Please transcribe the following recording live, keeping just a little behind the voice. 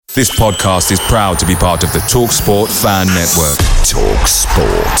This podcast is proud to be part of the TalkSport Fan Network.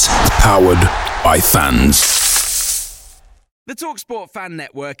 TalkSport. Powered by fans. The TalkSport Fan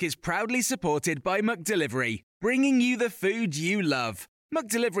Network is proudly supported by McDelivery, bringing you the food you love.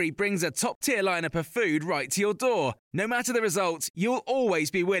 McDelivery brings a top-tier lineup of food right to your door. No matter the result, you'll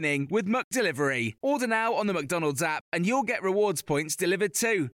always be winning with McDelivery. Order now on the McDonald's app and you'll get rewards points delivered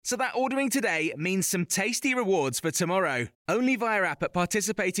too. So that ordering today means some tasty rewards for tomorrow. Only via app at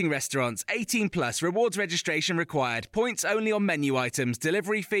participating restaurants. 18 plus. Rewards registration required. Points only on menu items.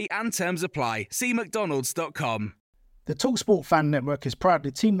 Delivery fee and terms apply. See mcdonalds.com. The TalkSport Fan Network is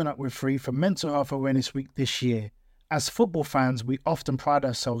proudly teaming up with Free for Mental Health Awareness Week this year. As football fans, we often pride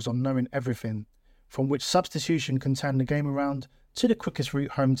ourselves on knowing everything, from which substitution can turn the game around to the quickest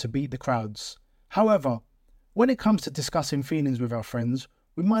route home to beat the crowds. However, when it comes to discussing feelings with our friends,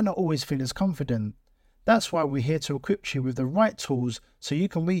 we might not always feel as confident. That's why we're here to equip you with the right tools so you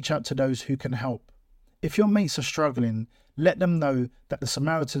can reach out to those who can help. If your mates are struggling, let them know that the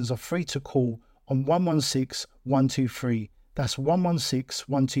Samaritans are free to call on 116 123. That's 116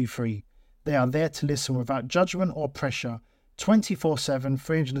 123. They are there to listen without judgment or pressure, 24/7,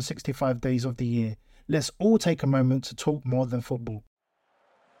 365 days of the year. Let's all take a moment to talk more than football.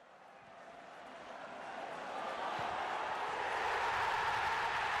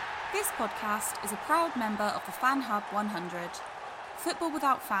 This podcast is a proud member of the Fan Hub 100. Football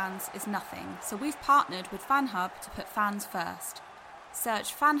without fans is nothing, so we've partnered with Fan Hub to put fans first.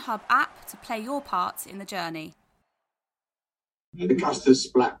 Search Fan Hub app to play your part in the journey. The Custard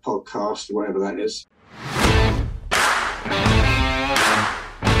Splat podcast, whatever that is.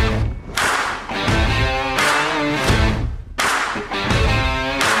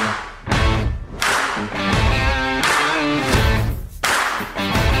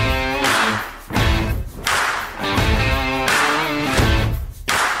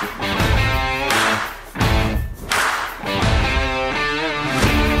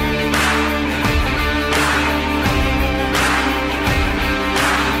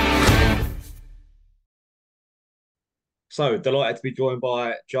 So, delighted to be joined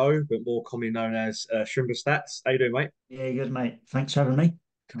by Joe, but more commonly known as Shrimper Stats. How you doing, mate? Yeah, good, mate. Thanks for having me.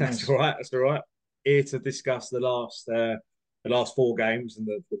 That's all right. That's all right. Here to discuss the last four games and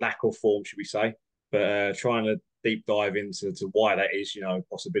the lack of form, should we say? But trying to deep dive into why that is.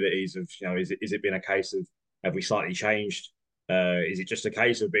 Possibilities of is it been a case of have we slightly changed? Is it just a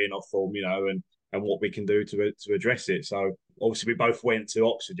case of being off form? And what we can do to address it. So obviously we both went to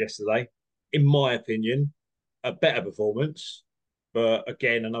Oxford yesterday. In my opinion, a better performance, but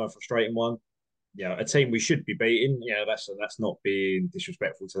again, another frustrating one. A team we should be beating. That's not being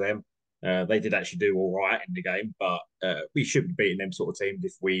disrespectful to them. They did actually do all right in the game, but we should be beating them sort of teams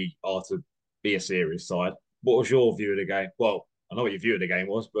if we are to be a serious side. What was your view of the game? Well, I know what your view of the game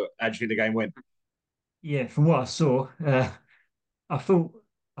was, but how do you think the game went? Yeah, from what I saw, I thought.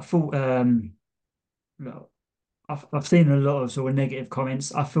 I've seen a lot of sort of negative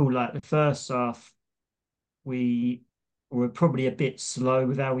comments. I feel like the first half, we were probably a bit slow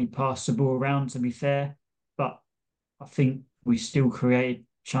with how we passed the ball around, to be fair. But I think we still created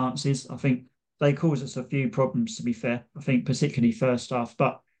chances. I think they caused us a few problems, to be fair. I think particularly first half.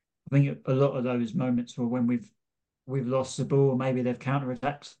 But I think a lot of those moments were when we've lost the ball, or maybe they've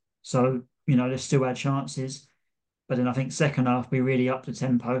counter-attacked. So, they still had chances. But then I think second half, we really upped the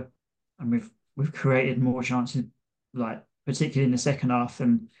tempo and we've created more chances, like particularly in the second half.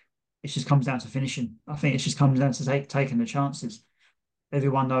 And it just comes down to finishing. I think it just comes down to taking the chances.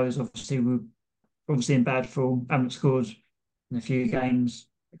 Everyone knows, obviously, we're obviously in bad form, haven't scored in a few games,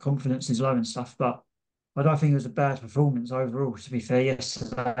 the confidence is low and stuff, but I don't think it was a bad performance overall, to be fair.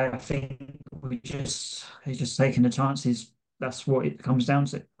 Yesterday, I think he's just taking the chances. That's what it comes down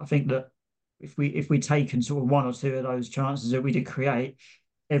to. I think that if we'd taken sort of one or two of those chances that we did create,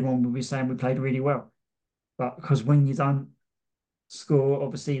 everyone would be saying we played really well. But because when you don't score,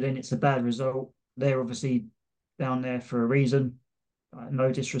 obviously, then it's a bad result. They're obviously down there for a reason.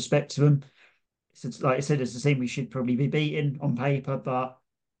 No disrespect to them. It's like I said, it's a team we should probably be beating on paper, but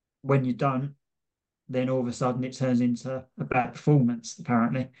when you don't, then all of a sudden it turns into a bad performance,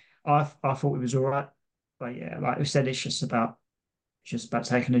 apparently. I thought it was all right. But yeah, like we said, it's just about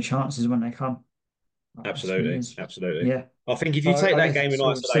taking the chances when they come. Absolutely. Yeah. I think if you take that game in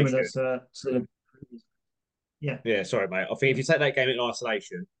isolation. Yeah. Sorry, mate. I think if you take that game in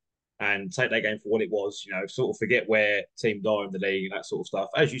isolation and take that game for what it was, sort of forget where teams are in the league and that sort of stuff.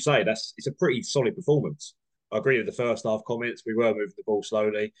 As you say, it's a pretty solid performance. I agree with the first half comments. We were moving the ball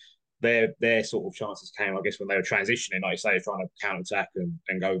slowly. Their sort of chances came, I guess, when they were transitioning, like you say, trying to counter attack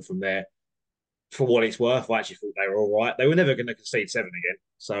and go from there. for what it's worth, I actually thought they were all right. They were never going to concede 7 again,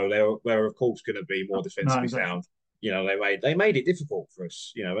 so they were of course going to be more No, defensively exactly. sound. They made it difficult for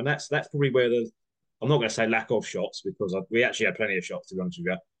us, and that's probably where the I'm not going to say lack of shots because we actually had plenty of shots to be honest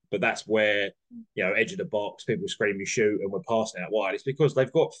with you, but that's where edge of the box, people screaming shoot, and we're passing out wide. It's because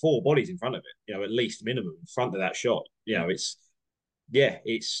they've got 4 bodies in front of it, at least minimum in front of that shot. It's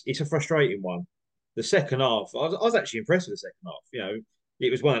a frustrating one. The second half, I was actually impressed with the second half.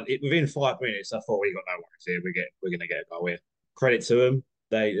 It was within 5 minutes. I thought we got no worries here. We're going to get a goal here. Credit to them.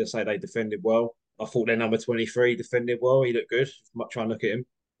 They say they defended well. I thought their number 23 defended well. He looked good. Try and look at him.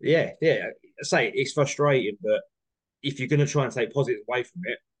 Yeah. I say it's frustrating, but if you're going to try and take positives away from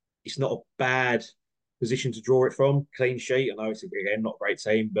it, it's not a bad position to draw it from. Clean sheet. I know it's again not a great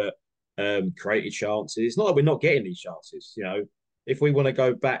team, but created chances. It's not that we're not getting these chances. If we want to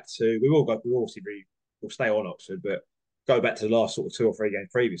go back to, we will go. We'll stay on Oxford, but go back to the last sort of 2 or 3 games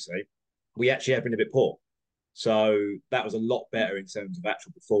previously, we actually have been a bit poor. So that was a lot better in terms of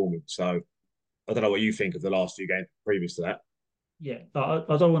actual performance. So I don't know what you think of the last 2 games previous to that. Yeah,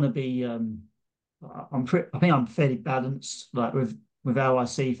 I don't want to be. I think I'm fairly balanced, like with how I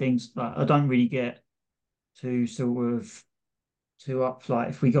see things. Like I don't really get too sort of too up. Like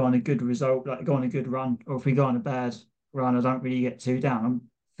if we go on a good result, like go on a good run, or if we go on a bad run, I don't really get too down. I'm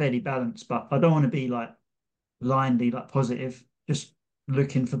fairly balanced, but I don't want to be like blindly like positive, just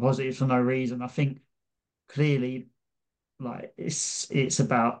looking for positives for no reason. I think clearly like it's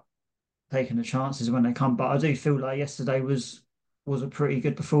about taking the chances when they come. But I do feel like yesterday was a pretty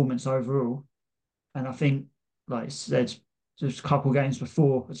good performance overall. And I think, like I said, just a couple of games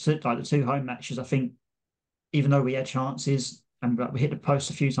before, like the 2 home matches, I think even though we had chances and like, we hit the post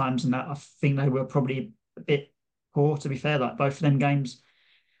a few times and that, I think they were probably a bit poor, to be fair. Like both of them games,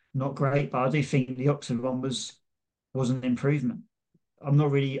 not great, but I do think the Oxford one was an improvement. I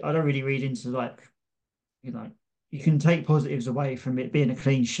don't really read into like, you know, you can take positives away from it being a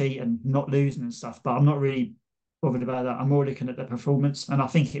clean sheet and not losing and stuff, but I'm not really bothered about that. I'm more looking at the performance, and I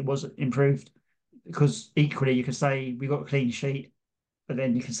think it was improved because equally you could say we got a clean sheet, but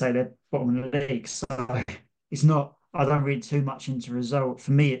then you can say they're bottom of the league. So it's not. I don't read too much into result.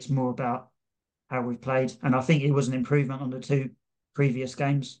 For me, it's more about how we've played, and I think it was an improvement on the 2 previous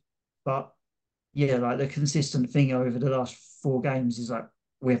games. But yeah, like the consistent thing over the last 4 games is like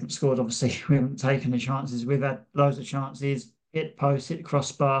we haven't scored. Obviously, we haven't taken the chances. We've had loads of chances, hit post, hit the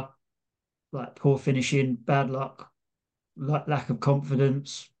crossbar, like poor finishing, bad luck, lack of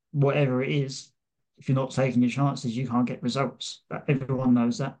confidence, whatever it is. If you're not taking your chances, you can't get results. Everyone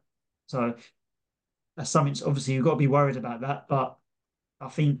knows that. So that's something. Obviously, you've got to be worried about that. But I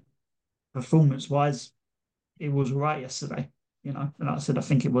think performance-wise, it was all right yesterday. And like I said, I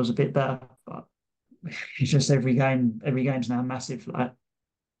think it was a bit better, but it's just every game's now massive. Like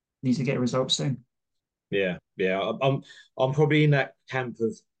needs to get results soon. Yeah. I'm probably in that camp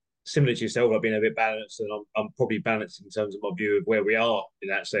of similar to yourself. I've been a bit balanced, and I'm probably balanced in terms of my view of where we are in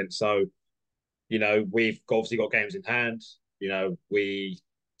that sense. So, we've obviously got games in hand. We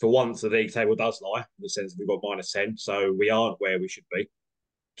for once the league table does lie in the sense that we've got -10, so we aren't where we should be.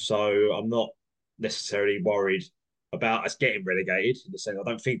 So I'm not necessarily worried about us getting relegated in the sense I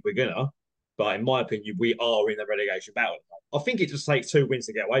don't think we're gonna. But in my opinion, we are in the relegation battle. I think it just takes 2 wins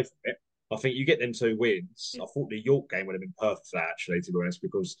to get away from it. I think you get them 2 wins. I thought the York game would have been perfect for that, actually, to be honest,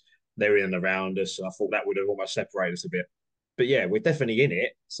 because they're in and around us. I thought that would have almost separated us a bit. But yeah, we're definitely in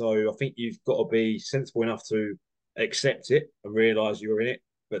it. So I think you've got to be sensible enough to accept it and realise you're in it,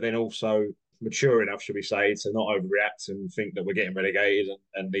 but then also mature enough, should we say, to not overreact and think that we're getting relegated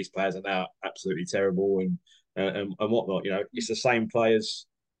and these players are now absolutely terrible and whatnot. It's the same players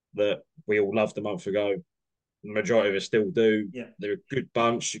that we all loved a month ago. The majority of us still do. Yeah. They're a good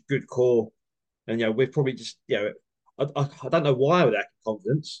bunch, a good core. And, we've probably just, I don't know why we're that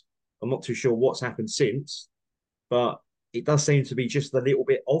confidence. I'm not too sure what's happened since, but it does seem to be just a little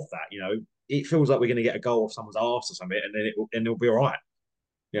bit of that. It feels like we're going to get a goal off someone's arse or something, and then it'll be all right.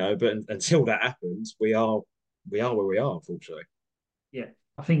 But until that happens, we are where we are, unfortunately. Yeah,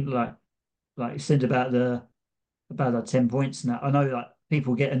 I think like you said about the 10 points now. I know like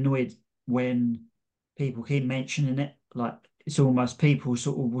people get annoyed when people keep mentioning it. Like it's almost people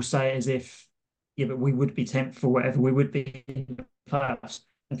sort of will say it as if, yeah, but we would be 10th or whatever, we would be in the playoffs.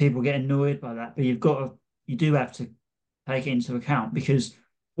 And people get annoyed by that. But you do have to take it into account because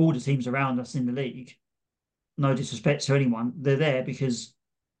all the teams around us in the league, no disrespect to anyone, they're there because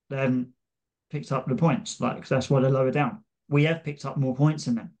they haven't picked up the points. Like that's why they're lower down. We have picked up more points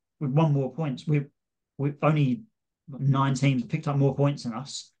than them. We've won more points. We've only 9 teams have picked up more points than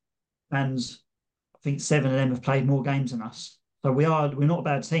us, and I think 7 of them have played more games than us. So we're not a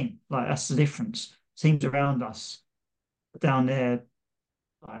bad team. Like that's the difference. Teams around us are down there,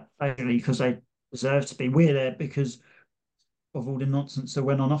 like, basically because they deserve to be. We're there because of all the nonsense that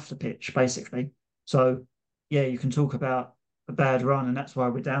went on off the pitch, basically. So yeah, you can talk about a bad run, and that's why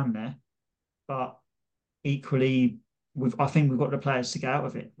we're down there. But equally, I think we've got the players to get out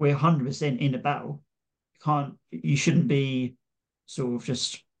of it. We're 100% in the battle. You shouldn't be sort of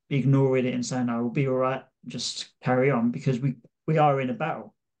just ignoring it and saying, "No, we'll be all right, just carry on," because we are in a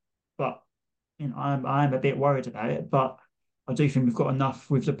battle. But I'm a bit worried about it. But I do think we've got enough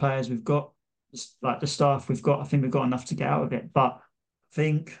with the players we've got, like the staff we've got. I think we've got enough to get out of it. But I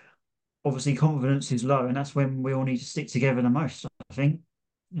think obviously confidence is low, and that's when we all need to stick together the most. I think,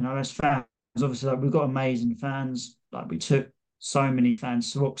 as fans, obviously, like we've got amazing fans. Like we took so many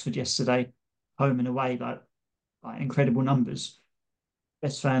fans to Oxford yesterday, home and away, like incredible numbers.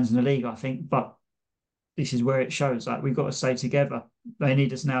 Best fans in the league, I think. But this is where it shows. Like we've got to stay together. They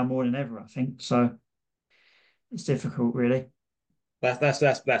need us now more than ever, I think. So it's difficult, really. That's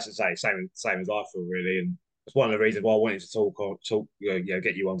the same as I feel really, and it's one of the reasons why I wanted to talk,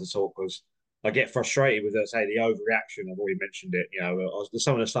 get you on to talk because I get frustrated with say the overreaction. I've already mentioned it.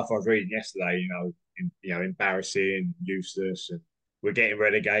 Some of the stuff I was reading yesterday. Embarrassing, useless, and we're getting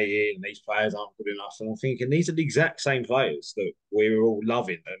relegated, and these players aren't good enough. And I'm thinking these are the exact same players that we were all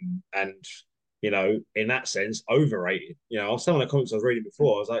loving, and in that sense, overrated. Some of the comments I was reading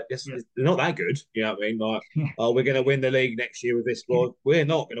before, I was like, Yeah. they're not that good. You know what I mean? Like, Yeah. oh, we're going to win the league next year with this squad. We're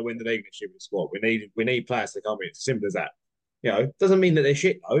not going to win the league next year with this squad. We need players to come in. It's simple as that. Doesn't mean that they're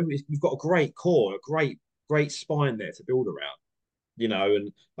shit though. We've got a great core, a great spine there to build around.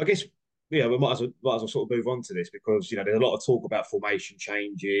 And I guess we might as well sort of move on to this because there's a lot of talk about formation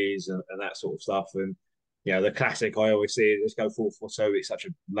changes and that sort of stuff. And the classic I always see is let's go 4-4-2. It's such a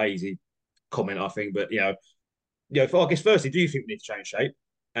lazy comment, I think. But I guess firstly, do you think we need to change shape?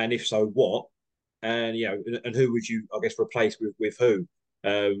 And if so, what? And and who would you, I guess, replace with who?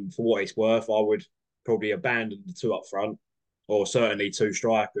 For what it's worth, I would probably abandon the two up front, or certainly two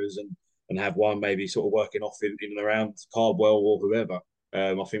strikers, and have one maybe sort of working off in and around Cardwell or whoever.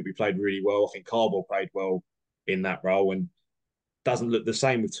 I think we played really well. I think Cardwell played well in that role, and doesn't look the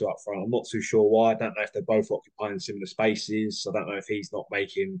same with two up front. I'm not too sure why. I don't know if they're both occupying similar spaces. I don't know if he's not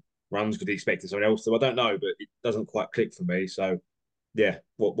making runs because he expected someone else to. I don't know, but it doesn't quite click for me. So, yeah,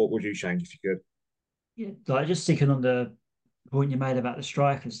 what would you change if you could? Yeah, like just sticking on the point you made about the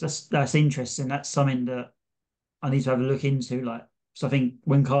strikers, that's interesting. That's something that I need to have a look into. Like, so I think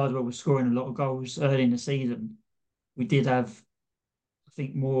when Cardwell was scoring a lot of goals early in the season, we did have, I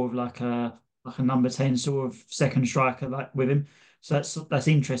think, more of like a number 10 sort of second striker like with him. So that's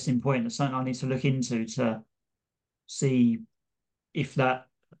interesting point. That's something I need to look into to see if that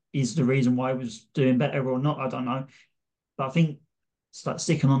is the reason why he was doing better or not. I don't know. But I think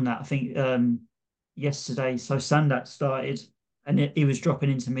sticking on that, I think yesterday, so Sandak started and he was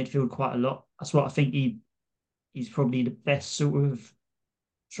dropping into midfield quite a lot. That's what I think he's probably the best sort of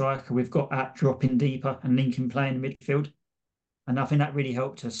striker we've got at dropping deeper and linking play in the midfield. And I think that really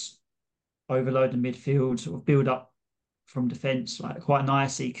helped us overload the midfield, sort of build up from defence like quite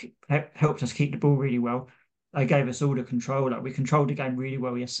nicely, helped us keep the ball really well. They gave us all the control. Like we controlled the game really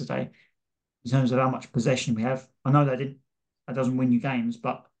well yesterday in terms of how much possession we have. I know that doesn't win you games,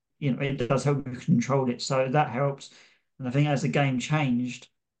 but it does help you control it. So that helps. And I think as the game changed,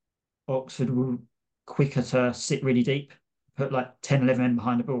 Oxford were quicker to sit really deep, put like 10, 11 men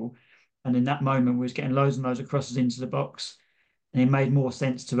behind the ball. And in that moment, we was getting loads and loads of crosses into the box. And it made more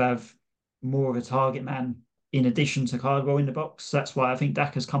sense to have more of a target man in addition to Cardwell in the box. So that's why I think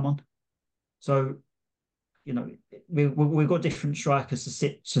Daka's come on. So, we've got different strikers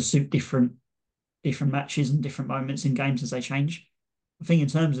to suit different matches and different moments in games as they change. I think in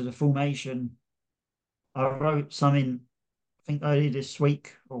terms of the formation, I wrote something, I think earlier this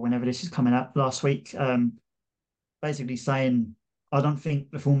week or whenever this is coming up, last week, basically saying I don't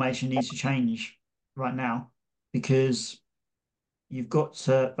think the formation needs to change right now because you've got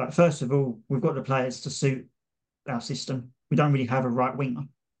to, like, first of all, we've got the players to suit our system. We don't really have a right winger,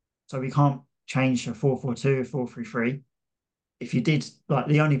 so we can't change to 4-4-2, 4-3-3. If you did, like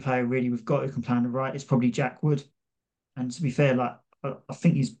the only player really we've got who can play on the right is probably Jack Wood. And to be fair, like I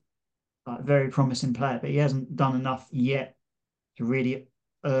think he's like a very promising player, but he hasn't done enough yet to really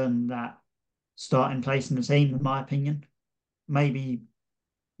earn that starting place in the team, in my opinion. Maybe,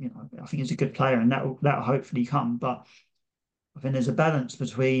 I think he's a good player and that'll hopefully come. But I think there's a balance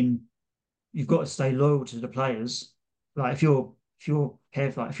between you've got to stay loyal to the players. Like if you're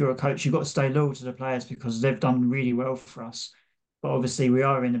careful, like if you're a coach, you've got to stay loyal to the players because they've done really well for us. But obviously we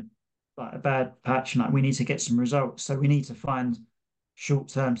are in like a bad patch, and like we need to get some results. So we need to find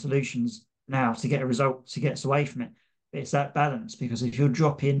short-term solutions now to get a result to get us away from it. But it's that balance, because if you're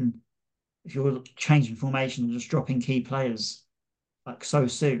changing formation and just dropping key players like so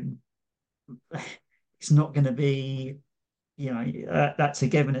soon, it's not going to be, that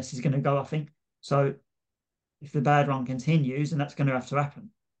togetherness is going to go, I think. So if the bad run continues, then that's going to have to happen.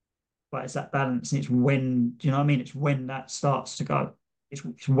 But it's that balance, and it's when, do you know what I mean? It's when that starts to go.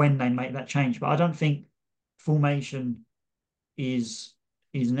 It's when they make that change. But I don't think formation is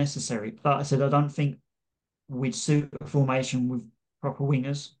necessary. Like I said, I don't think we'd suit a formation with proper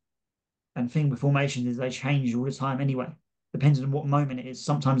wingers. And the thing with formation is they change all the time anyway, depending on what moment it is.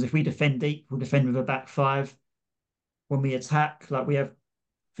 Sometimes if we defend deep, we'll defend with a back five. When we attack, like I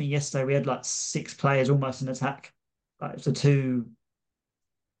think yesterday we had like 6 players almost in attack. Like it's two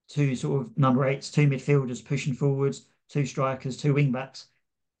sort of number eights, 2 midfielders pushing forwards, 2 strikers, 2 wing backs.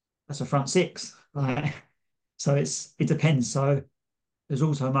 That's a front 6. Like, so it depends. So there's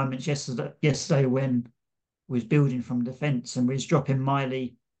also moments yesterday when we was building from defence and we was dropping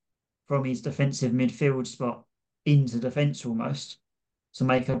Miley from his defensive midfield spot into defence almost to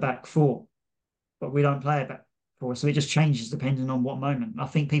make a back 4. But we don't play a back 4. So it just changes depending on what moment. I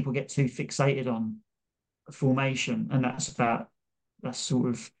think people get too fixated on formation, and that's sort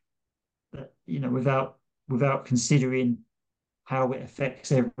of, without considering how it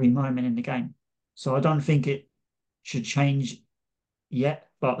affects every moment in the game. So I don't think it should change yet.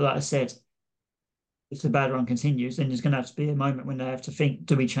 But like I said, if the bad run continues, then there's going to have to be a moment when they have to think: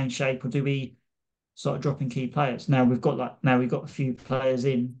 do we change shape or do we start dropping key players? Now we've got a few players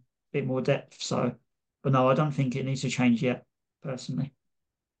in, a bit more depth. So, but no, I don't think it needs to change yet. Personally,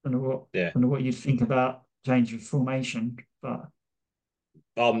 I don't know what you'd think about change of formation, but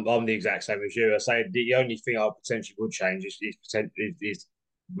I'm the exact same as you. I say the only thing I potentially would change is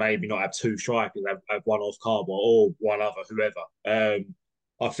maybe not have 2 strikers, have one off Carbo or one other, whoever.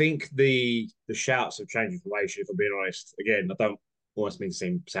 I think the shouts of changing formation, if I'm being honest, again, I don't almost mean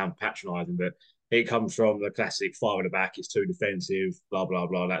to sound patronising, but it comes from the classic 5 at the back, it's too defensive, blah, blah,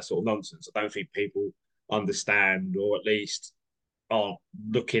 blah, that sort of nonsense. I don't think people understand, or at least aren't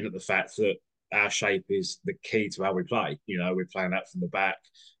looking at the fact that our shape is the key to how we play. We're playing that from the back.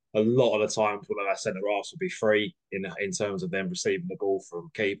 A lot of the times, one of our centre halves will be free in terms of them receiving the ball from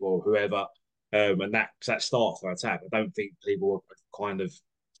keeper or whoever, and that starts our attack. I don't think people are kind of.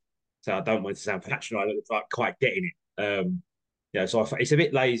 So I don't want to sound patronising, like quite getting it. So it's a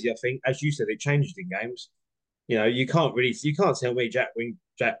bit lazy. I think, as you said, it changes in games. You can't tell me Jack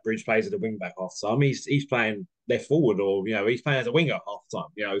Bridge plays at the wing back half the time. He's playing left forward, or he's playing as a winger half the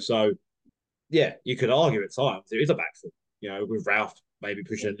time. So yeah, you could argue at times there is a back foot, with Ralph maybe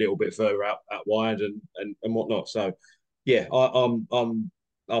pushing a little bit further out wide and whatnot. So yeah, I'm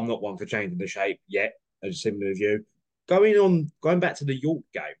not one for changing the shape yet, as similar as you. Going back to the York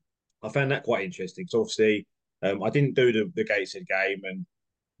game, I found that quite interesting. So obviously, I didn't do the Gateshead game,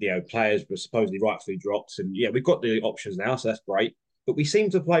 and players were supposedly rightfully dropped, and yeah, we've got the options now, so that's great. But we seem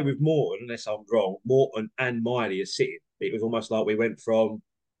to play with Morton, unless I'm wrong. Morton and Miley are sitting. It was almost like we went from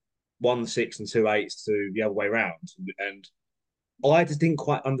 1-6 and 2-8s to the other way around, and I just didn't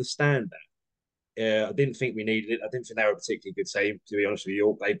quite understand that. I didn't think we needed it. I didn't think they were a particularly good team, to be honest with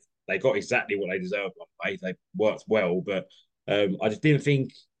you. They got exactly what they deserved on the way. They worked well, but I just didn't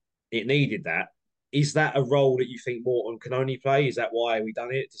think it needed that. Is that a role that you think Morton can only play? Is that why we done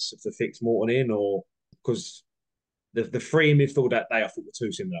it, to fix Morton in, or because the 3 in midfield that day I thought were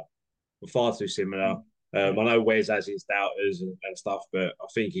too similar, were far too similar. I know Wes has his doubters and stuff, but I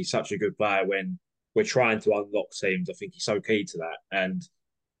think he's such a good player when we're trying to unlock teams. I think he's so key to that. And,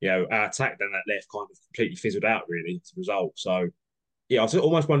 our attack down that left kind of completely fizzled out, really, as a result. So, yeah, I was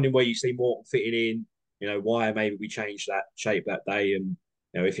almost wondering where you see Morton fitting in, why maybe we changed that shape that day, and,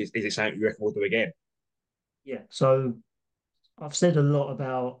 is it something you reckon we'll do again? yeah. So I've said a lot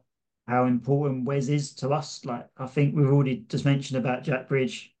about how important Wes is to us. Like I think we've already just mentioned about Jack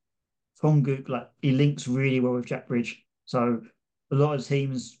Bridge. Fongook, like he links really well with Jack Bridge. So a lot of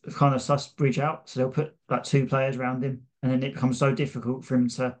teams have kind of sussed Bridge out, so they'll put like 2 players around him, and then it becomes so difficult for him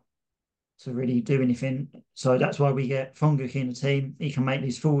to really do anything. So that's why we get Fongook in the team. He can make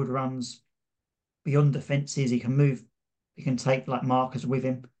these forward runs beyond defences. He can move. He can take like markers with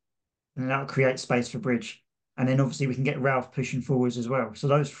him, and that'll create space for Bridge. And then obviously we can get Ralph pushing forwards as well. So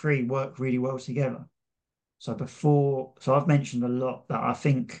those 3 work really well together. So I've mentioned a lot that I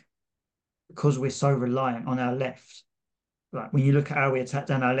think, because we're so reliant on our left, like when you look at how we attack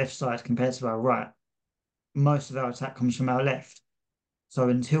down our left side compared to our right, most of our attack comes from our left. So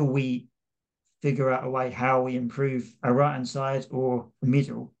until we figure out a way how we improve our right hand side or the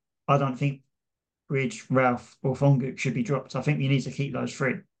middle, I don't think Bridge, Ralph, or Fongook should be dropped. I think you need to keep those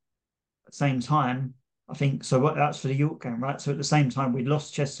three. At the same time, I think so. What that's for the York game, right? So at the same time, we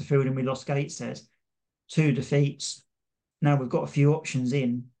lost Chesterfield and we lost Gateshead, 2 defeats. Now we've got a few options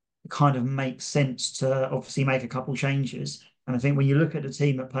in. It kind of makes sense to obviously make a couple changes. And I think when you look at the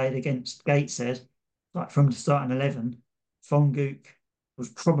team that played against Gateshead, like from the starting 11, Fongook was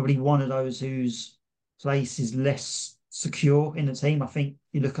probably one of those whose place is less secure in the team. I think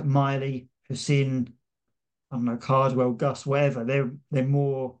you look at Miley, Hussein, I don't know, Cardwell, Gus, whatever, they're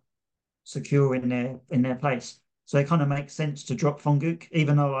more secure in their place. So it kind of makes sense to drop Fongook,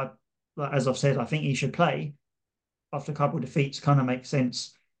 even though as I've said, I think he should play after a couple of defeats. Kind of makes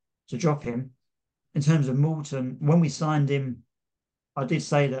sense to drop him. In terms of Moulton, when we signed him, I did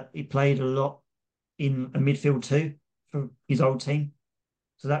say that he played a lot in a midfield too for his old team.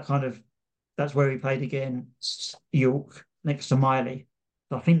 So that's where he played against York next to Miley.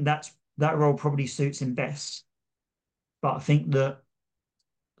 So I think that role probably suits him best. But I think that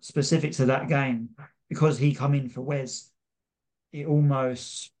specific to that game, because he come in for Wes, it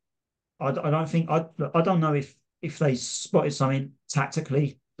almost I don't think I don't know if they spotted something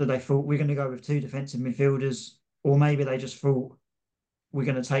tactically that they thought we're going to go with 2 defensive midfielders, or maybe they just thought we're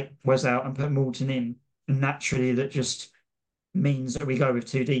going to take Wes out and put Moulton in, and naturally that just means that we go with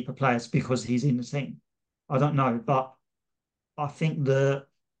 2 deeper players because he's in the team. I don't know, but I think I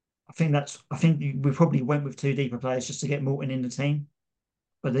think we probably went with 2 deeper players just to get Moulton in the team.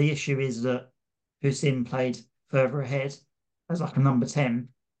 But the issue is that Hussein played further ahead as like a number 10.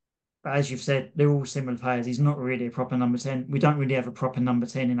 But as you've said, they're all similar players. He's not really a proper number 10. We don't really have a proper number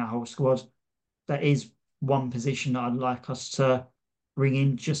 10 in our whole squad. That is one position that I'd like us to bring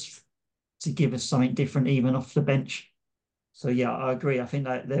in just to give us something different, even off the bench. So yeah, I agree. I think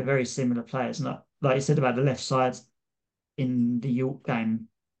that they're very similar players. And like you said about the left side in the York game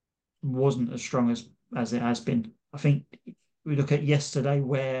wasn't as strong as it has been. I think we look at yesterday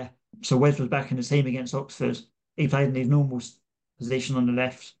where Wes was back in the team against Oxford. He played in his normal position on the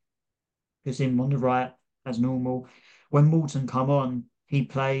left, him on the right as normal. When Moulton come on, he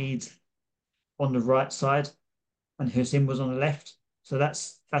played on the right side and Hussein was on the left. So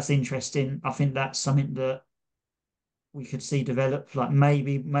that's interesting. I think that's something that we could see develop. Like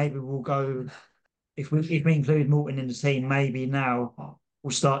maybe we'll go if we include Moulton in the team, maybe now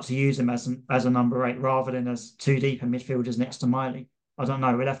we'll start to use him as a number 8 rather than as 2 deeper midfielders next to Miley. I don't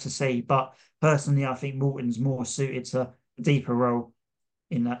know. We'll have to see. But personally, I think Moulton's more suited to a deeper role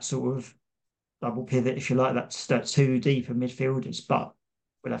in that sort of double pivot, if you like, that's 2 deeper midfielders. But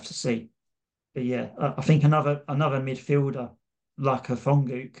we'll have to see. But yeah, I think another midfielder like a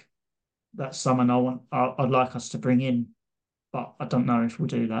Fongook, that's someone I'd like us to bring in. But I don't know if we'll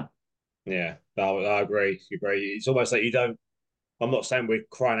do that. Yeah, I agree. It's almost like you don't. I'm not saying we're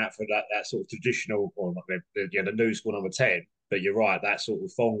crying out for that sort of traditional or like the new school number 10, but you're right. That sort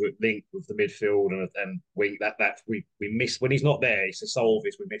of Fongook link with the midfield and wing that we miss when he's not there. It's so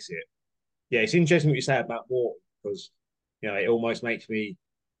obvious we miss it. Yeah, it's interesting what you say about Morton because it almost makes me.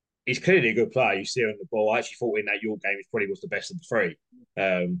 He's clearly a good player. You see on the ball. I actually thought in that York game he probably was the best of the three.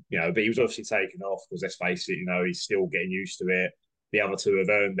 But he was obviously taken off because let's face it, he's still getting used to it. The other two have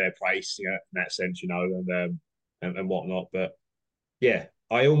earned their place, in that sense, and whatnot. But yeah,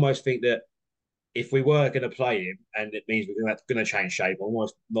 I almost think that if we were going to play him, and it means we're going to change shape, I'm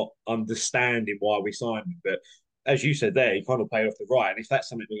almost not understanding why we signed him. But as you said there, he kind of played off the right, and if that's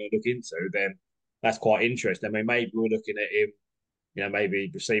something we're going to look into, then that's quite interesting. I mean, maybe we're looking at him, maybe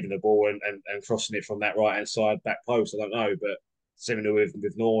receiving the ball and crossing it from that right hand side back post. I don't know, but similar with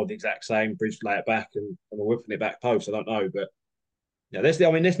Nord, the exact same. Bridge lay it back and we're whipping it back post. I don't know, but yeah, let's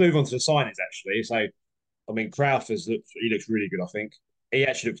move on to the signings actually. So I mean, he looks really good. I think he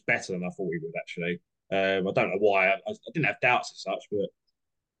actually looks better than I thought he would. Actually, I don't know why. I didn't have doubts as such,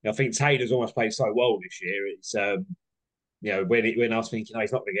 but I think Taylor's almost played so well this year. It's when I was thinking,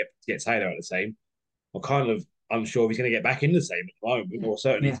 he's not going to get Taylor out of the team. I'm kind of unsure if he's going to get back in the team at the moment, or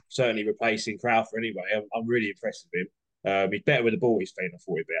certainly replacing Crowther anyway. I'm really impressed with him. He's better with the ball at his feet than I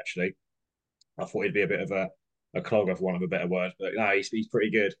thought he'd be. Actually, I thought he'd be a bit of a clogger, for want of a better word, but no, he's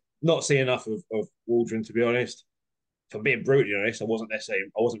pretty good. Not seeing enough of Waldron, to be honest. If I'm being brutally honest, I wasn't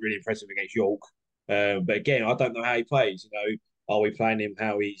really impressed with against York. But again, I don't know how he plays. Are we playing him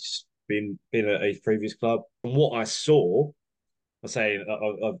how he's been at his previous club? From what I saw, I'm saying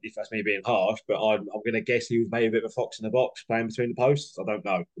if that's me being harsh, but I'm going to guess he was maybe a bit of a fox in the box playing between the posts. I don't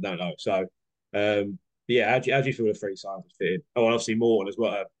know. So, yeah, how do you feel the 3 signings fitted? Oh, and obviously Morton as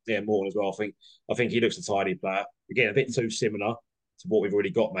well. Morton as well. I think he looks a tidy player. Again, a bit too similar to what we've already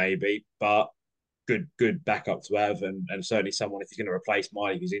got, maybe, but good backup to have, and certainly someone if he's going to replace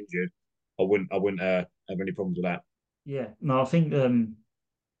Miley if he's injured, I wouldn't have any problems with that. Yeah, no, I think to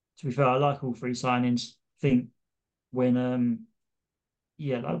be fair, I like all three signings. I think when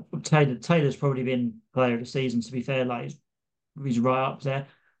yeah, like Taylor's probably been player of the season. To be fair, like he's right up there.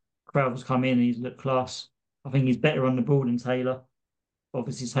 Crowell's come in and he's looked class. I think he's better on the ball than Taylor.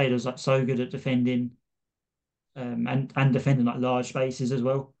 Obviously, Taylor's like so good at defending, and defending like large spaces as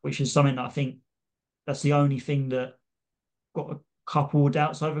well, which is something that I think that's the only thing that got a couple of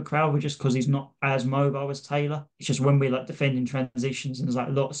doubts over Crowell, just because he's not as mobile as Taylor. It's just when we're like defending transitions and there's like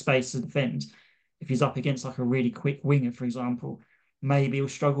a lot of space to defend. If he's up against like a really quick winger, for example, maybe he'll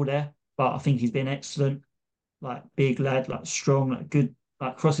struggle there. But I think he's been excellent, like big lad, like strong, like good,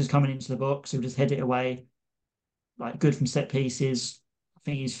 like crosses coming into the box, he'll just head it away, like good from set pieces. I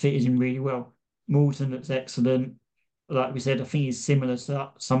think he's fitted in really well. Moulton looks excellent. Like we said, I think he's similar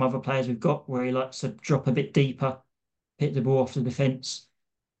to some other players we've got, where he likes to drop a bit deeper, hit the ball off the defence.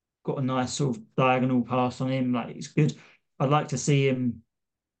 Got a nice sort of diagonal pass on him. Like it's good. I'd like to see him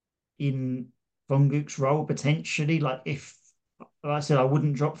in Fonguk's role potentially. Like I said, I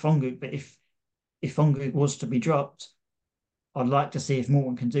wouldn't drop Fonguk, but if Fonguk was to be dropped, I'd like to see if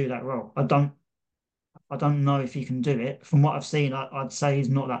Morton can do that role. I don't know if he can do it. From what I've seen, I'd say he's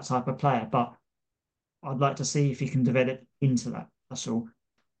not that type of player, but I'd like to see if he can develop into that. That's all.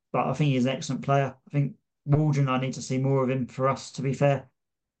 But I think he's an excellent player. I think Waldron, I need to see more of him for us, to be fair.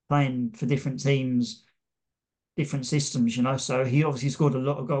 Playing for different teams, different systems, you know. So he obviously scored a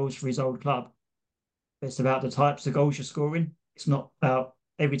lot of goals for his old club. It's about the types of goals you're scoring. It's not about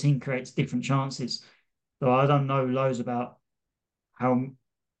every team creates different chances. So I don't know loads about how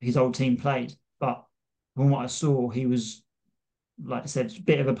his old team played, but from what I saw, he was, like I said, a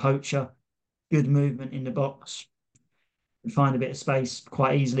bit of a poacher, good movement in the box, and find a bit of space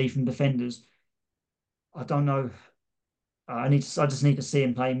quite easily from defenders. I don't know. I just need to see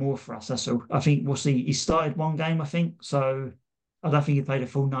him play more for us. That's all. I think we'll see. He started one game, I think, so I don't think he played a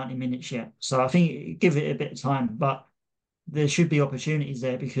full 90 minutes yet. So I think give it a bit of time, but there should be opportunities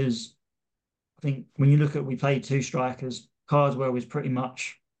there because I think when you look at we played two strikers, Carswell is pretty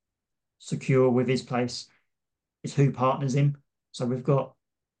much secure with his place. It's who partners him. So we've got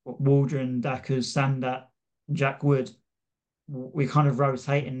Waldron, Dackers, Sandat, Jack Wood. We're kind of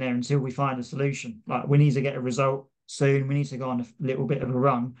rotating there until we find a solution. Like we need to get a result soon. We need to go on a little bit of a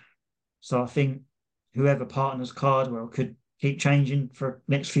run. So I think whoever partners Cardwell could keep changing for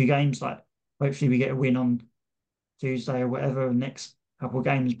next few games. Like hopefully we get a win on Tuesday or whatever, next couple of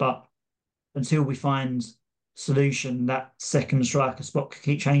games. But until we find solution, that second striker spot could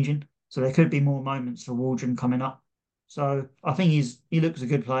keep changing. So there could be more moments for Waldron coming up. So I think he looks a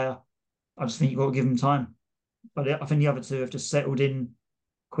good player. I just think you've got to give him time. But I think the other two have just settled in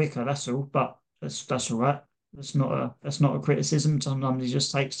quicker. That's all. But that's all right. That's not a criticism. Sometimes it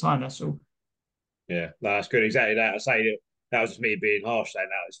just takes time. That's all. Yeah, no, that's good. Exactly that. I say that was just me being harsh saying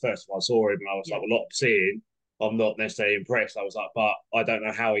that. It's the first time I saw him, and I was like, a lot of seeing. I'm not necessarily impressed. I was like, but I don't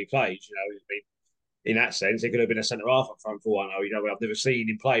know how he plays. You know, I mean, in that sense, it could have been a centre half up front for one. You know, I've never seen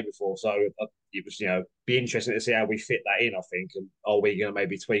him play before, so it was, be interesting to see how we fit that in. I think, and are we going to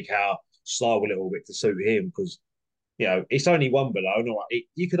maybe tweak our style a little bit to suit him? Because it's only one below. No,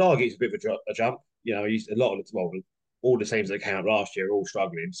 you could argue it's a bit of a jump. He's a lot of all the teams that came out last year are all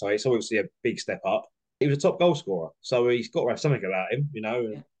struggling, so it's obviously a big step up. He was a top goal scorer, so he's got to have something about him.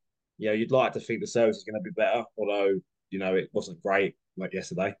 You'd like to think the service is going to be better, although it wasn't great like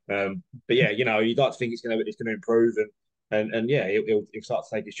yesterday. But yeah, you'd like to think it's going to improve and yeah, he'll start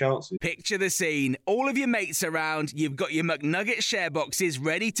to take his chances. Picture the scene. All of your mates around, you've got your McNugget share boxes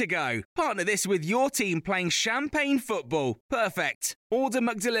ready to go. Partner this with your team playing champagne football. Perfect. Order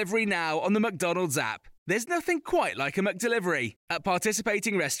McDelivery now on the McDonald's app. There's nothing quite like a McDelivery. At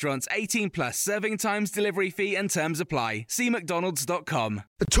participating restaurants, 18 plus, serving times, delivery fee and terms apply. See mcdonalds.com.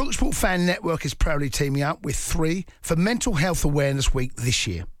 The TalkSport Fan Network is proudly teaming up with 3 for Mental Health Awareness Week this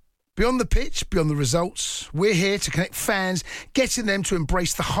year. Beyond the pitch, beyond the results, we're here to connect fans, getting them to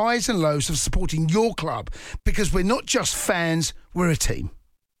embrace the highs and lows of supporting your club, because we're not just fans, we're a team.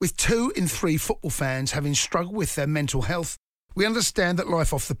 With 2 in 3 football fans having struggled with their mental health, we understand that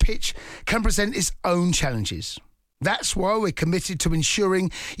life off the pitch can present its own challenges. That's why we're committed to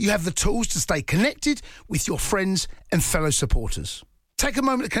ensuring you have the tools to stay connected with your friends and fellow supporters. Take a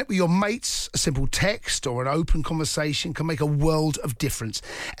moment to connect with your mates. A simple text or an open conversation can make a world of difference.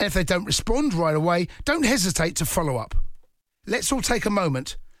 And if they don't respond right away, don't hesitate to follow up. Let's all take a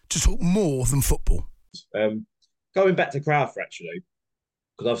moment to talk more than football. Going back to Crowther, actually,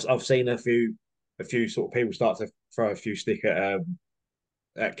 because I've seen a few sort of people start to throw a few stick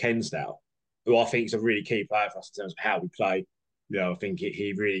at Kensdale. who I think is a really key player for us in terms of how we play. I think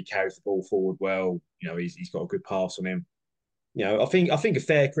he really carries the ball forward well. He's got a good pass on him. I think a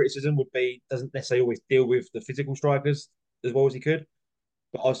fair criticism would be doesn't necessarily always deal with the physical strikers as well as he could.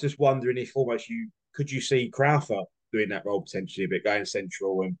 But I was just wondering if almost could you see Crowther doing that role potentially a bit going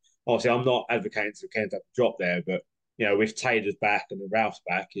central, and obviously I'm not advocating to Kent to drop there, but with Taylor's back and the Ralph's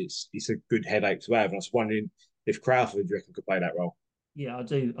back, it's a good headache to have. And I was wondering if Crowther, do you reckon, could play that role? Yeah, I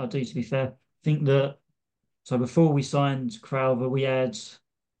do. I do. To be fair, I think that so before we signed Crowther, we had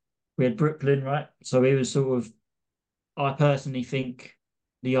Brooklyn, right? So he was sort of. I personally think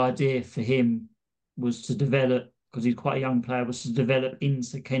the idea for him was to develop, because he's quite a young player, was to develop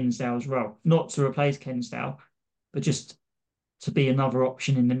into Kensdale's role, not to replace Kensdale, but just to be another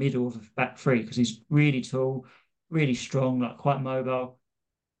option in the middle of the back three, because he's really tall, really strong, like quite mobile.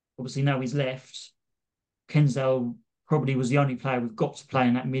 Obviously, now he's left. Kensdale probably was the only player we've got to play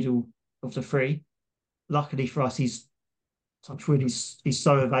in that middle of the three. Luckily for us, he's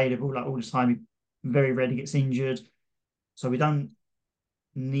so available like all the time. He very rarely gets injured, so we don't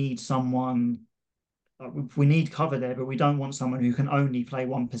need someone. We need cover there, but we don't want someone who can only play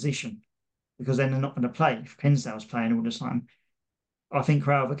one position, because then they're not going to play if Kensdale's playing all the time. I think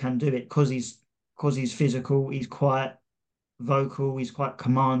Crowther can do it because he's physical. He's quite vocal. He's quite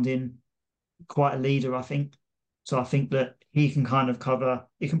commanding, quite a leader, I think. So I think that he can kind of cover.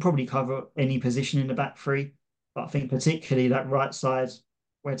 He can probably cover any position in the back three, but I think particularly that right side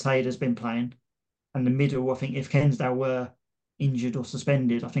where Taylor's been playing, and the middle. I think if Kensdale were injured or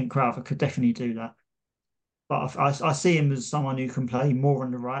suspended, I think Crowther could definitely do that. But I see him as someone who can play more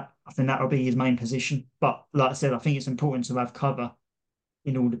on the right. I think that'll be his main position. But like I said, I think it's important to have cover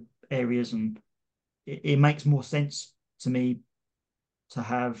in all the areas, and it makes more sense to me to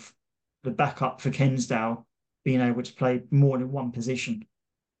have the backup for Kensdale being able to play more than one position.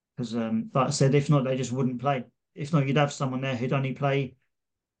 Because, like I said, if not, they just wouldn't play. If not, you'd have someone there who'd only play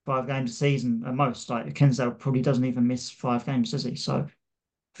 5 games a season at most. Like Kensdale probably doesn't even miss 5 games, does he? So I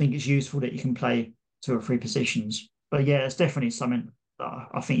think it's useful that you can play 2 or 3 positions. But yeah, it's definitely something that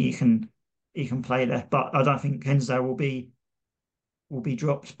I think you can play there. But I don't think Kensdale will be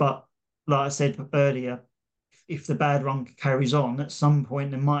dropped. But like I said earlier, if the bad run carries on, at some point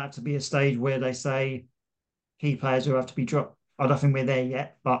there might have to be a stage where they say key players will have to be dropped. I don't think we're there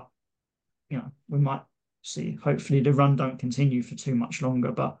yet, but we might see. Hopefully the run don't continue for too much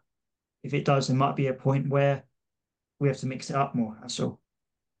longer. But if it does, there might be a point where we have to mix it up more. That's all.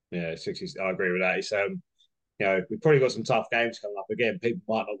 Yeah, 60s. I agree with that. We've probably got some tough games coming up again. People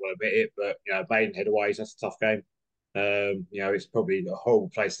might not want to admit it, but Maidenhead away, that's a tough game. It's probably a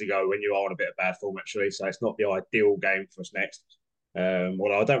horrible place to go when you are on a bit of bad form, actually. So it's not the ideal game for us next.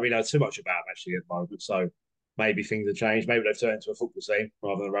 Although I don't really know too much about them actually at the moment. So maybe things have changed. Maybe they've turned into a football team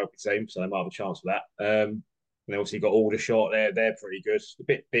rather than a rugby team. So they might have a chance for that. And they obviously got Aldershot there. They're pretty good. A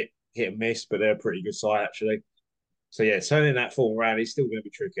bit hit and miss, but they're a pretty good side actually. So yeah, turning that form around is still going to be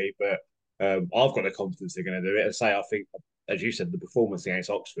tricky, but I've got the confidence they're going to do it. And say, I think, as you said, the performance against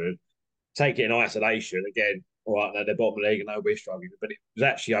Oxford, take it in isolation again. All right, no, they're bottom of the league and no, we're struggling, but it was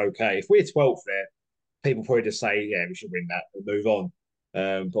actually okay. If we're 12th there, people probably just say, yeah, we should win that and move on.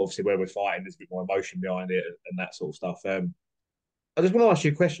 But obviously, where we're fighting, there's a bit more emotion behind it and that sort of stuff. I just want to ask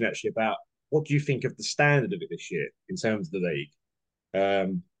you a question actually about what do you think of the standard of it this year in terms of the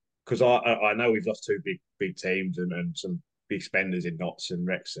league? Because I know we've lost 2 big teams and some big spenders in Notts and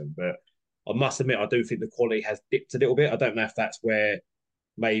Wrexham, but I must admit I do think the quality has dipped a little bit. I don't know if that's where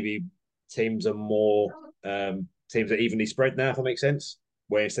maybe teams are more teams are evenly spread now, if that makes sense.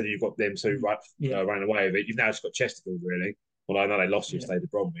 Where instead of you've got them 2 running away with it, you've now just got Chesterfield really. Well, I know they lost yesterday to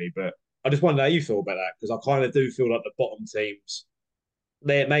Bromley, but I just wonder how you feel about that, because I kind of do feel like the bottom teams,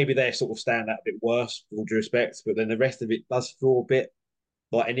 they're sort of stand out a bit worse, with all due respect, but then the rest of it does feel a bit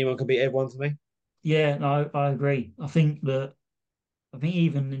like anyone can beat everyone to me. Yeah, no, I agree. I think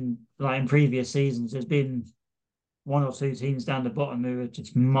even in previous seasons, there's been 1 or 2 teams down the bottom who are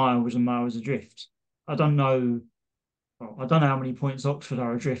just miles and miles adrift. I don't know. Well, I don't know how many points Oxford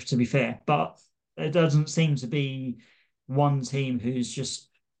are adrift, to be fair, but there doesn't seem to be one team who's just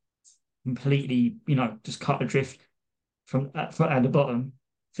completely, just cut adrift from at the bottom.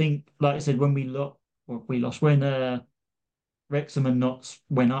 I think, like I said, when we lost when Wrexham and Notts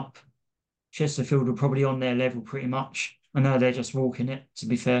went up, Chesterfield were probably on their level pretty much. I know they're just walking it, to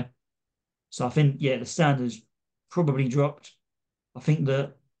be fair. So I think, yeah, the standards probably dropped. I think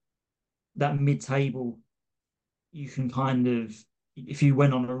that mid-table, you can kind of, if you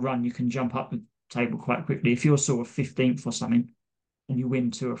went on a run, you can jump up the table quite quickly. If you're sort of 15th or something and you win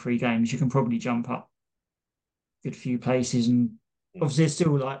 2 or 3 games, you can probably jump up a good few places and Obviously, there's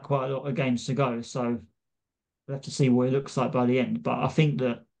still like quite a lot of games to go, so we'll have to see what it looks like by the end. But I think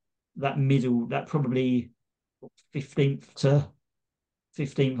that that middle, that probably 15th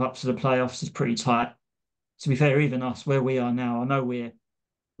up to the playoffs is pretty tight. To be fair, even us where we are now, I know we're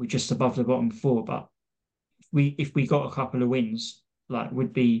just above the bottom four, but if we got a couple of wins, like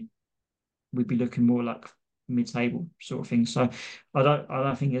we'd be looking more like mid-table sort of thing. So I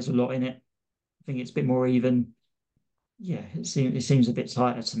don't think there's a lot in it. I think it's a bit more even. Yeah, it seems a bit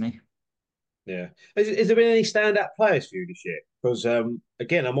tighter to me. Yeah. Has there been any standout players for you this year? Because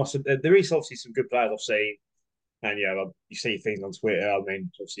again, I must. There is obviously some good players I've seen, and yeah, like, you see things on Twitter. I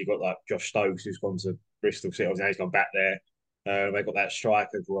mean, obviously you got like Josh Stokes who's gone to Bristol City. Obviously now he's gone back there. They've got that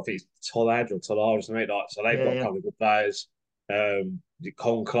striker called, I think it's Tollard or something like. So they've Yeah, got a yeah. couple of good players.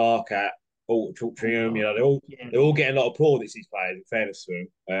 Con Clark at Altrincham. You know, Yeah, they're all getting a lot of plaudits. These players, in fairness to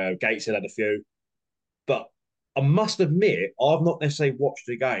them. Gates had a few, but I must admit, I've not necessarily watched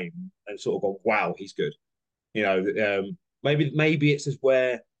the game and sort of gone, "Wow, he's good." You know, maybe it's just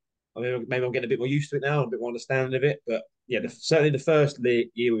where I mean, maybe I'm getting a bit more used to it now, a bit more understanding of it. But yeah, certainly the first year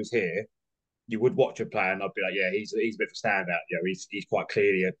he was here, you would watch a player and I'd be like, yeah, he's a bit of a standout. You know, he's quite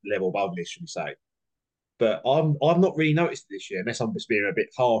clearly a level above this, should we say? But I've not really noticed it this year, unless I'm just being a bit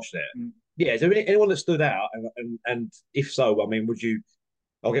harsh there. Mm. Yeah, is there anyone that stood out? And if so, I mean, would you?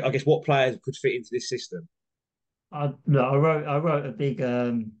 I guess what players could fit into this system? I wrote a big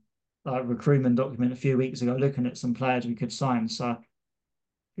like recruitment document a few weeks ago, looking at some players we could sign. So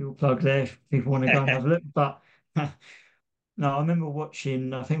people plug there if people want to go and have a look. But no, I remember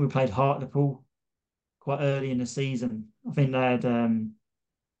watching. I think we played Hartlepool quite early in the season. I think they had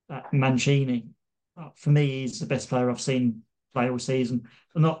Mancini. For me, he's the best player I've seen play all season.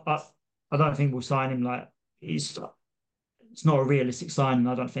 I'm not. I don't think we'll sign him. Like he's. It's not a realistic signing,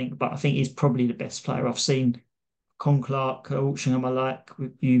 I don't think, but I think he's probably the best player I've seen. Con Clark, Altrincham, I like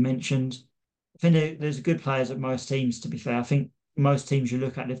you mentioned. I think there's good players at most teams. To be fair, I think most teams you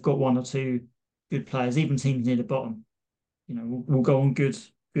look at, they've got one or two good players. Even teams near the bottom, will go on good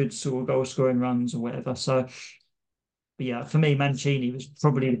sort of goal scoring runs or whatever. So, but yeah, for me, Mancini was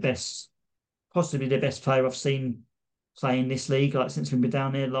probably the best, possibly the best player I've seen playing this league, like since we've been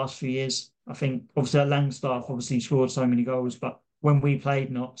down here the last few years. I think obviously at Langstaff obviously scored so many goals, but when we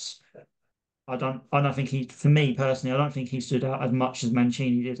played Notts, I don't think he, for me personally, I don't think he stood out as much as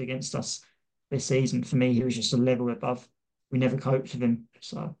Mancini did against us this season. For me, he was just a level above. We never coped with him.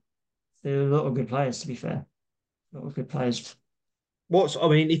 So there are a lot of good players, to be fair. A lot of good players. I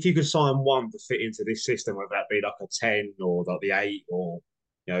mean, if you could sign one to fit into this system, whether that be like a 10 or like the 8 or,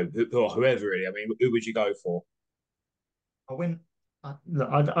 or whoever really, I mean, who would you go for? I went.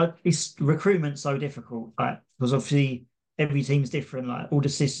 Look, it's recruitment so difficult, like, because obviously every team's different. Like all the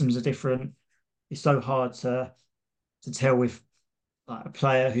systems are different. It's so hard to tell if like a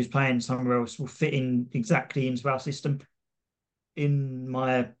player who's playing somewhere else will fit in exactly into our system. In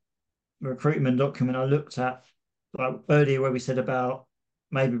my recruitment document, I looked at like earlier where we said about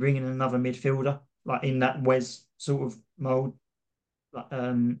maybe bringing another midfielder, like in that Wes sort of mold. Like,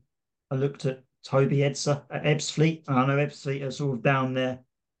 I looked at Toby Edser at Ebbsfleet, and I know Ebbsfleet are sort of down there.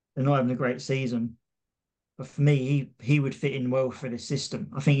 They're not having a great season, but for me, he would fit in well for this system.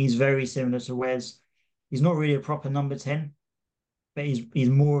 I think he's very similar to Wes. He's not really a proper number 10, but he's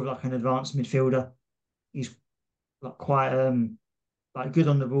more of like an advanced midfielder. He's like quite like good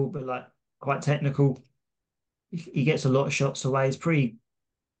on the ball, but like quite technical. He gets a lot of shots away. He's pretty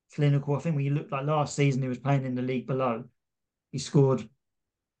clinical. I think when you look like last season, he was playing in the league below. He scored,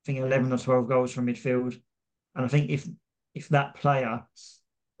 I think, 11 or 12 goals from midfield. And I think if that player,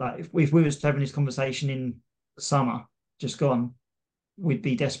 like if we was having this conversation in the summer, just gone, we'd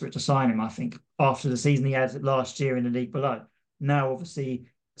be desperate to sign him. I think after the season he had last year in the league below. Now, obviously,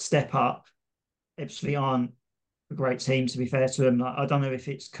 step up. Ipswich aren't a great team, to be fair to him. Like, I don't know if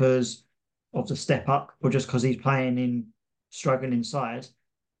it's because of the step up or just because he's playing in struggling inside,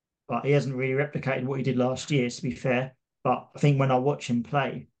 but he hasn't really replicated what he did last year, to be fair. But I think when I watch him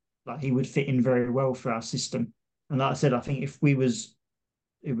play, like he would fit in very well for our system. And like I said, I think if we was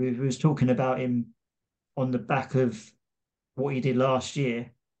talking about him on the back of what he did last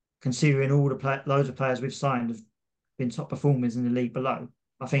year, considering all the loads of players we've signed have been top performers in the league below,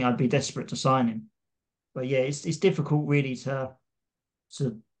 I think I'd be desperate to sign him. But yeah, it's difficult really to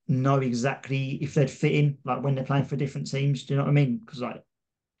know exactly if they'd fit in, like when they're playing for different teams. Do you know what I mean? Because like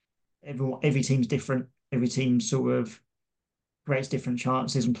every team's different. Every team sort of creates different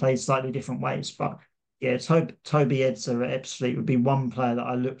chances and plays slightly different ways. But yeah, Toby Edser at Ebbsfleet would be one player that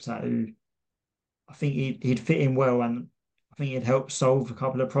I looked at who I think he'd fit in well, and I think he'd help solve a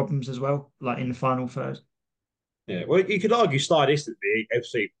couple of problems as well, like in the final third. Yeah, well, you could argue stylistically,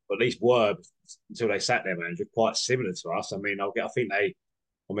 FC at least were until they sat their manager quite similar to us. I mean, I think they.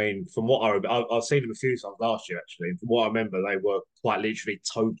 I mean, from what I've seen them a few times last year actually. And from what I remember, they were quite literally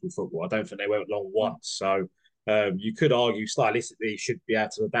total football. I don't think they went long once. So you could argue stylistically should be able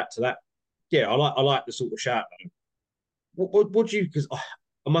to adapt to that. Yeah, I like the sort of shout. What do you? Because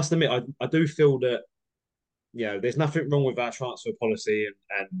I must admit, I do feel that there's nothing wrong with our transfer policy,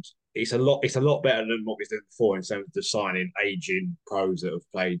 and it's a lot better than what we've done before in terms of signing aging pros that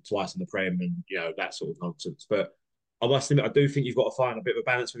have played twice in the Prem and that sort of nonsense. But I must admit, I do think you've got to find a bit of a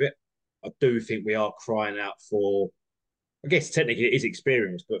balance with it. I do think we are crying out for, I guess technically it is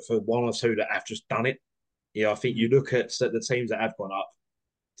experience, but for one or two that have just done it. I think you look at the teams that have gone up.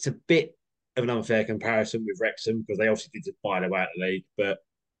 It's a bit of an unfair comparison with Wrexham because they obviously did buy their way out of the league, but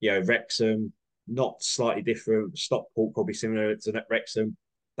Wrexham not slightly different. Stockport probably similar to Wrexham.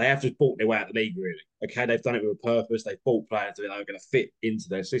 They have just bought their way out of the league, really. Okay, they've done it with a purpose. They've bought players that are going to fit into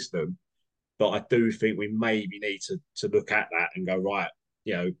their system. But I do think we maybe need to look at that and go, right,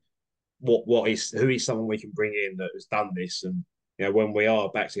 who is someone we can bring in that has done this, and when we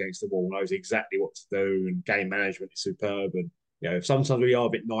are backs against the wall, knows exactly what to do, and game management is superb. And sometimes we are a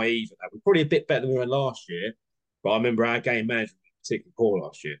bit naive at that. We're probably a bit better than we were last year, but I remember our game management was particularly poor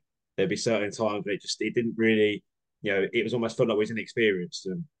last year. There'd be certain times when it didn't really, it was almost felt like we was inexperienced.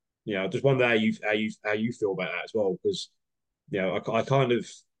 And I just wonder how you feel about that as well, because I kind of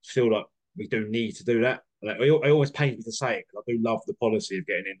feel like we do need to do that. Like, I always pain me to say it because I do love the policy of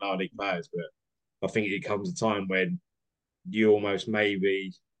getting in lower league players, but I think it comes a time when you almost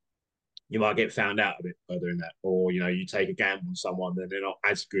maybe you might get found out a bit by doing that, or you take a gamble on someone and they're not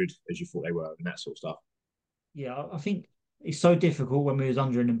as good as you thought they were, and that sort of stuff. Yeah, I think it's so difficult when we was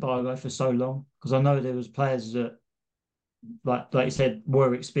under an embargo for so long because I know there was players that, like you said,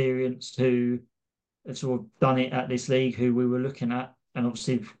 were experienced who had sort of done it at this league who we were looking at, and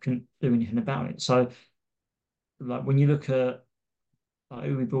obviously couldn't do anything about it. So, like when you look at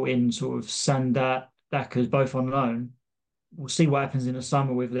who we brought in, sort of Sandat, Dakas, both on loan, we'll see what happens in the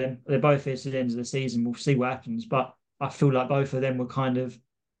summer with them. They're both here to the end of the season. We'll see what happens. But I feel like both of them were kind of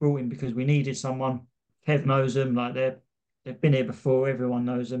brought in because we needed someone. Kev knows them, like they've been here before. Everyone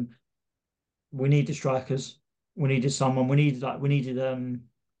knows them. We needed strikers. We needed someone. We needed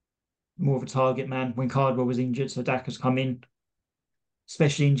more of a target man when Cardwell was injured. So Dak has come in,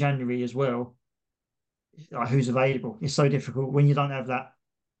 especially in January as well. Like who's available? It's so difficult when you don't have that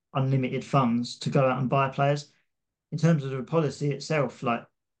unlimited funds to go out and buy players. In terms of the policy itself, like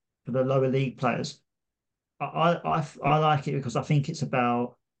for the lower league players, I like it because I think it's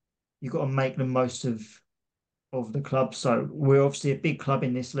about you've got to make the most of the club. So we're obviously a big club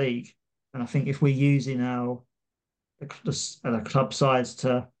in this league, and I think if we're using the club size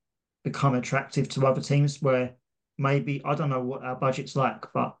to become attractive to other teams, where maybe I don't know what our budget's like,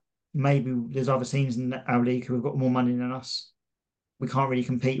 but maybe there's other teams in our league who have got more money than us. We can't really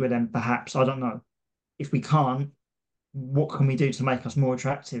compete with them, perhaps. I don't know. If we can't, what can we do to make us more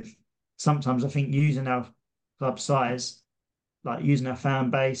attractive? Sometimes I think using our club size, like using our fan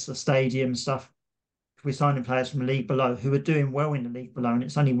base, the stadium stuff, if we're signing players from the league below who are doing well in the league below and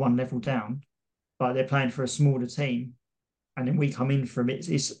it's only one level down, but they're playing for a smaller team, and then we come in from it,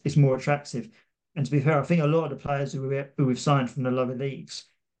 it's more attractive. And to be fair, I think a lot of the players who we've signed from the lower leagues,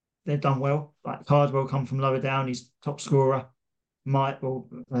 they've done well. Like Cardwell come from lower down, he's top scorer. Michael,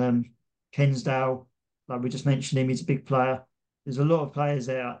 Kensdale, like we just mentioned him, he's a big player. There's a lot of players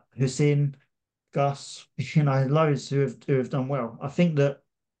there. Hussein, Gus, loads who have done well. I think that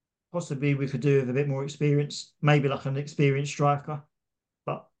possibly we could do with a bit more experience, maybe like an experienced striker,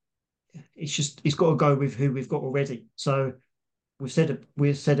 but it's got to go with who we've got already. So we said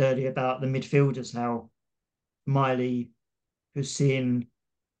earlier about the midfielders, how Miley, Hussein,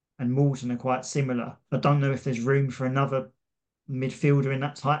 and Morton are quite similar. I don't know if there's room for another midfielder in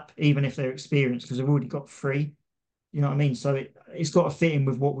that type, even if they're experienced, because they've already got three. You know what I mean? So it's got to fit in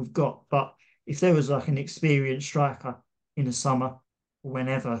with what we've got. But if there was like an experienced striker in the summer or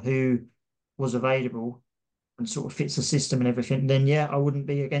whenever who was available and sort of fits the system and everything, then yeah, I wouldn't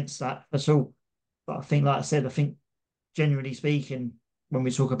be against that at all. But I think, like I said, I think generally speaking, when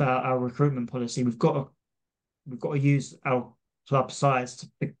we talk about our recruitment policy, we've got to use our club size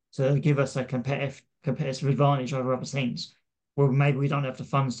to give us a competitive advantage over other teams. Well, maybe we don't have the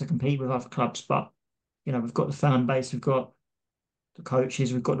funds to compete with other clubs, but we've got the fan base, we've got the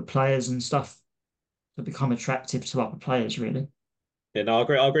coaches, we've got the players and stuff to become attractive to other players, really. Yeah, no, I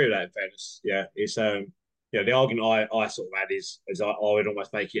agree. I agree with that. In fairness, yeah, it's the argument I sort of had is I would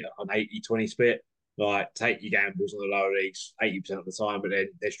almost make it an 80-20 split. Like take your gambles on the lower leagues 80% of the time, but then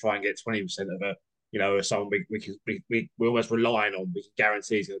let's try and get 20% of as someone we're almost relying on. We can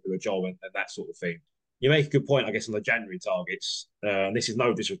guarantee he's going to do a job and that sort of thing. You make a good point, I guess, on the January targets. And this is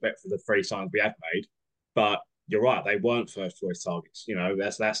no disrespect for the three signs we have made, but you're right, they weren't first choice targets.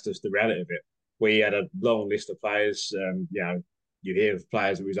 That's just the reality of it. We had a long list of players. You hear of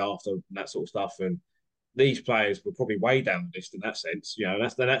players who was after and that sort of stuff, and these players were probably way down the list in that sense.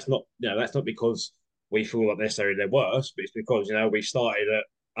 That's not because we feel like necessarily they're worse, but it's because we started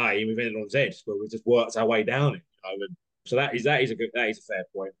at A and we've ended on Z, where we've just worked our way down it. And so that is a fair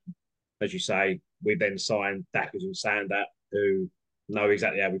point. As you say, we then signed Dackers and Sandat, who know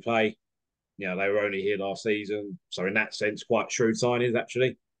exactly how we play. They were only here last season, so in that sense, quite shrewd signings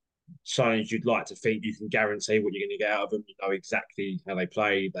actually. Signings you'd like to think you can guarantee what you're going to get out of them. You know exactly how they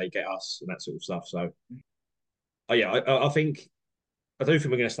play, they get us, and that sort of stuff. So, I think I do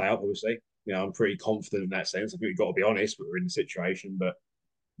think we're going to stay up. Obviously, I'm pretty confident in that sense. I think we've got to be honest, but we're in the situation, but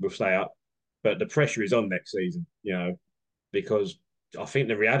we'll stay up. But the pressure is on next season, because I think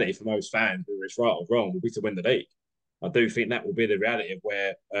the reality for most fans, whether it's right or wrong, will be to win the league. I do think that will be the reality of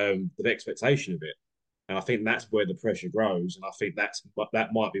where the expectation of it. And I think that's where the pressure grows. And I think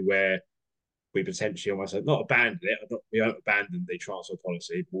that might be where we potentially almost not abandon it. We don't abandon the transfer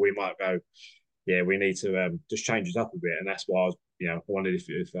policy, but we might go, yeah, we need to just change it up a bit. And that's why I wondered if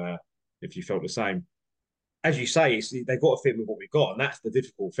you felt the same. As you say, they've got to fit with what we've got, and that's the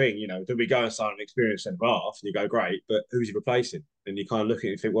difficult thing. Do we go and sign an experienced centre half? And you go, great, but who's he replacing? And you kind of look at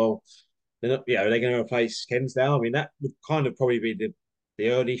it and think, well, they're not. Are they going to replace Kensdale? I mean, that would kind of probably be the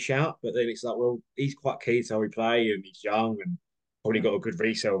early shout, but then it's like, well, he's quite key to how we play, and he's young and probably got a good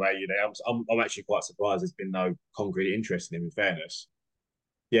resale value there. I'm actually quite surprised there's been no concrete interest in him. In fairness,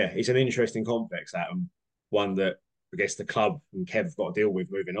 yeah, it's an interesting complex, that one that I guess the club and Kev have got to deal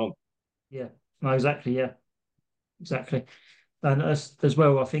with moving on. Yeah, no, exactly. Yeah, exactly. And as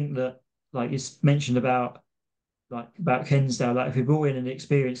well, I think that like you mentioned about Kensdale, like if we brought in an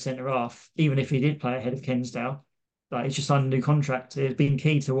experienced centre half, even if he did play ahead of Kensdale, like he's just signed a new contract. It's been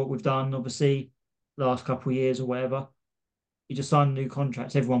key to what we've done, obviously, last couple of years or whatever. He just signed a new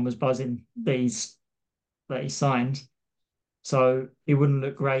contract. Everyone was buzzing that he signed. So it wouldn't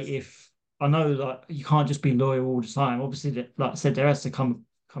look great if I know like you can't just be loyal all the time. Obviously, like I said, there has to come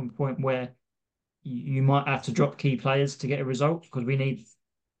a point where you might have to drop key players to get a result because we need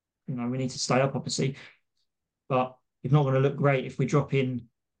to stay up, obviously. But it's not going to look great if we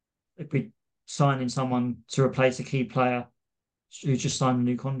sign in someone to replace a key player who's just signed a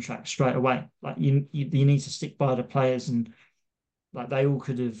new contract straight away. Like you need to stick by the players, and like they all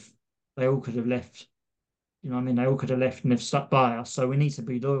could have left. They all could have left and they've stuck by us. So we need to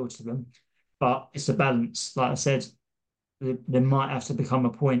be loyal to them. But it's a balance. Like I said, there might have to become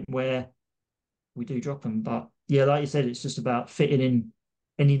a point where we do drop them. But yeah, like you said, it's just about fitting in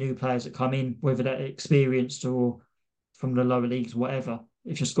any new players that come in, whether they're experienced or from the lower leagues, whatever.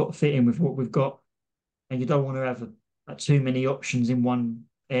 It's just got to fit in with what we've got. And you don't want to have too many options in one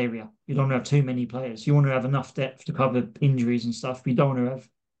area. You don't want to have too many players. You want to have enough depth to cover injuries and stuff. But you don't want to have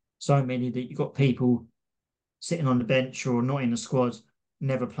so many that you've got people sitting on the bench or not in the squad,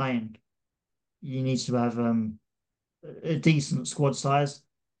 never playing. You need to have a decent squad size,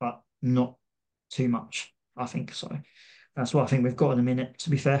 but not too much, I think. So that's what I think we've got in a minute,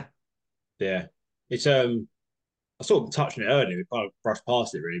 to be fair. Yeah. It's I sort of touched on it earlier, we kind of brushed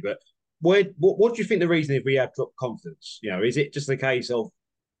past it really, but what do you think the reason is we have dropped confidence? Is it just a case of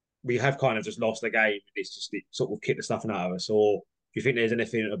we have kind of just lost the game and it's just it sort of kicked the stuffing out of us, or do you think there's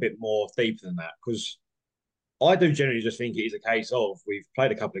anything a bit more deep than that? Because I do generally just think it is a case of we've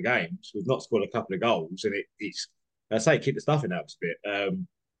played a couple of games, we've not scored a couple of goals, and it's I say kick the stuffing out a bit.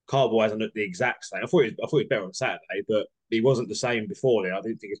 Carboy hasn't looked the exact same. I thought he was better on Saturday, but he wasn't the same before there. I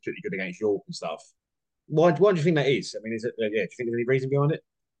didn't think he was particularly good against York and stuff. Why do you think that is? I mean, is it do you think there's any reason behind it?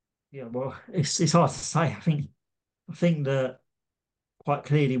 Yeah, well, it's hard to say. I think that quite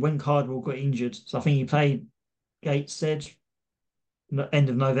clearly when Cardwell got injured, so I think he played Gateshead end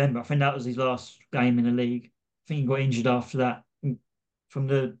of November. I think that was his last game in the league. I think he got injured after that. In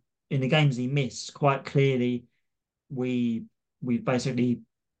the games he missed, quite clearly we basically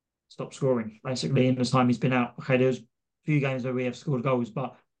stopped scoring basically in the time he's been out. Okay, there's a few games where we have scored goals,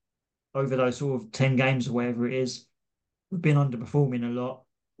 but over those sort of 10 games or whatever it is, we've been underperforming a lot.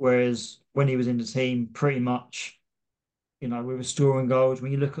 Whereas when he was in the team, pretty much, we were scoring goals.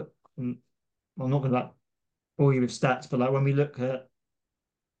 When you look at, I'm not going to like bore you with stats, but like when we look at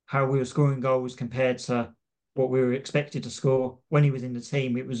how we were scoring goals compared to what we were expected to score when he was in the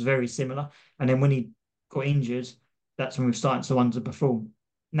team, it was very similar. And then when he got injured, that's when we're starting to underperform.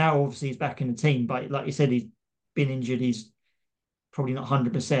 Now, obviously, he's back in the team, but like you said, he's been injured. He's probably not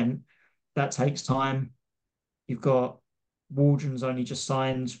 100%. that takes time. You've got Waldron's only just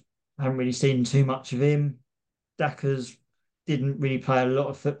signed, haven't really seen too much of him. Daka's didn't really play a lot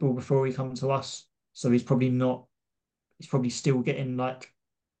of football before he come to us, so he's probably not. He's probably still getting like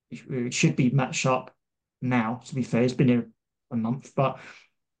it should be matched up now. To be fair, it's been here a month, but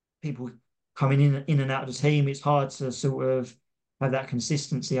people coming in and out of the team, it's hard to sort of have that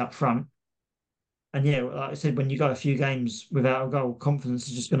consistency up front. And yeah, like I said, when you go a few games without a goal, confidence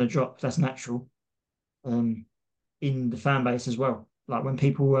is just going to drop. That's natural. In the fan base as well. Like when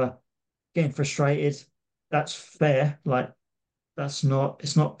people were getting frustrated, that's fair. Like it's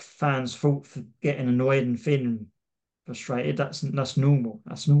not fans' fault for getting annoyed and feeling frustrated. That's normal.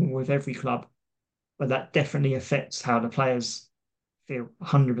 That's normal with every club. But that definitely affects how the players feel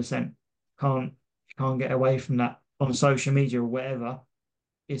 100%. Can't can't get away from that on social media or whatever.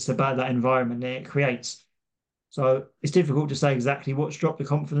 It's about that environment that it creates. So it's difficult to say exactly what's dropped the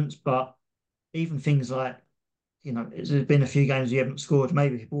confidence, but even things like, there's been a few games you haven't scored.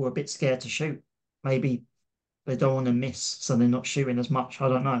 Maybe people are a bit scared to shoot. Maybe they don't want to miss, so they're not shooting as much. I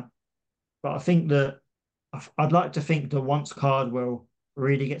don't know. But I think that I'd like to think that once Cardwell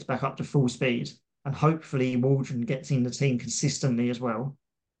really gets back up to full speed, and hopefully Waldron gets in the team consistently as well,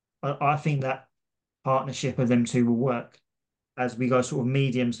 I think that partnership of them two will work as we go sort of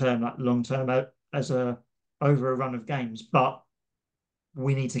medium term, like long term, as a over a run of games. But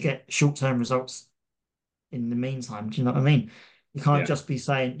we need to get short term results in the meantime. Do you know what I mean? You can't just be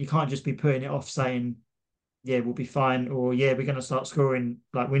putting it off saying, yeah, we'll be fine, or yeah, we're going to start scoring.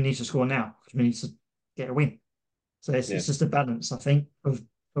 Like we need to score now because we need to get a win. So it's just a balance, I think, of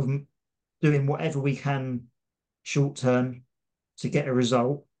doing whatever we can short term to get a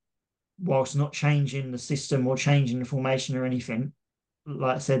result, whilst not changing the system or changing the formation or anything.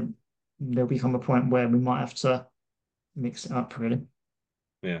 Like I said, there'll become a point where we might have to mix it up, really.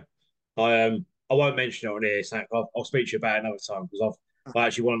 Yeah. I won't mention it on here, so I'll speak to you about it another time because I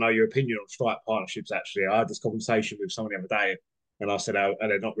actually want to know your opinion on strike partnerships. Actually, I had this conversation with someone the other day, and I said, "Oh,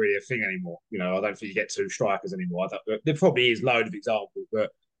 they're not really a thing anymore." I don't think you get two strikers anymore. There probably is loads of examples,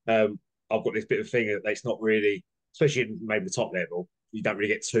 but I've got this bit of thing that it's not really, especially in maybe the top level, you don't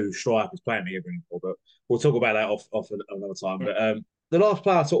really get two strikers playing together anymore. But we'll talk about that off another time. Yeah. But the last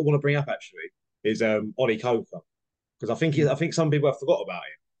player I sort of want to bring up actually is Ollie Coker because I think some people have forgot about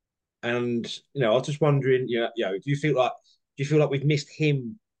him. And I was just wondering, do you feel like we've missed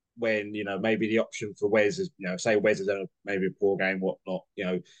him when maybe the option for Wes is say Wes has done maybe a poor game, whatnot.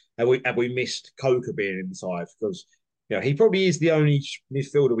 Have we missed Coker being inside because he probably is the only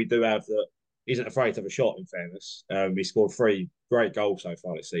midfielder we do have that isn't afraid to have a shot. In fairness, he scored 3 great goals so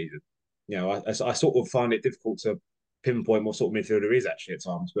far this season. I sort of find it difficult to pinpoint what sort of midfielder he is actually at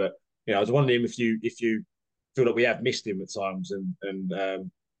times, but I was wondering if you feel like we have missed him at times and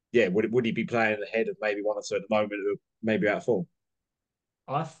yeah, would he be playing ahead of maybe one or two at the moment who maybe out of form?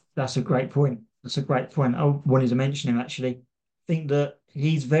 That's a great point. That's a great point. I wanted to mention him actually. I think that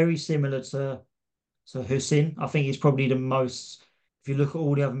he's very similar to Hussein. I think he's probably the most. If you look at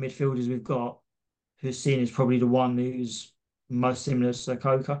all the other midfielders we've got, Hussein is probably the one who's most similar to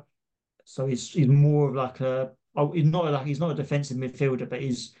Coker. So he's more of like he's not a defensive midfielder, but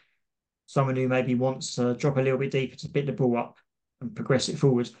he's someone who maybe wants to drop a little bit deeper to pick the ball up and progress it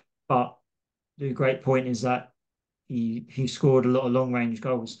forward. But the great point is that he scored a lot of long range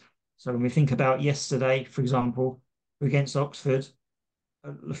goals. So when we think about yesterday, for example, against Oxford,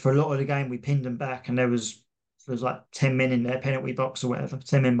 for a lot of the game we pinned them back, and there was like 10 men in their penalty box or whatever,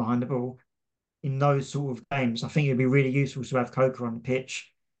 10 men behind the ball. In those sort of games, I think it'd be really useful to have Coker on the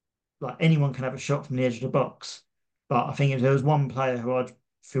pitch. Like anyone can have a shot from the edge of the box, but I think if there was one player who I'd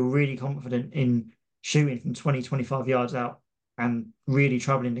feel really confident in shooting from 20, 25 yards out and really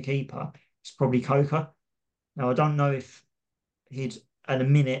troubling the keeper, it's probably Coker. Now, I don't know if at a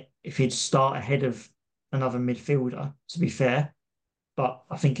minute, if he'd start ahead of another midfielder, to be fair, but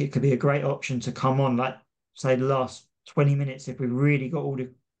I think it could be a great option to come on, like, say, the last 20 minutes, if we've really got all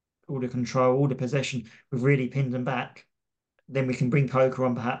the control, all the possession, we've really pinned them back, then we can bring Coker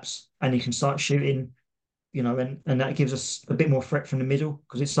on perhaps, and he can start shooting, and that gives us a bit more threat from the middle,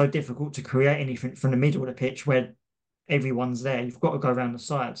 because it's so difficult to create anything from the middle of the pitch where everyone's there. You've got to go around the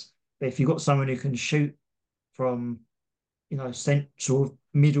sides. But if you've got someone who can shoot from, central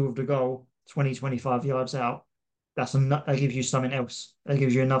middle of the goal, 20, 25 yards out, that gives you something else. That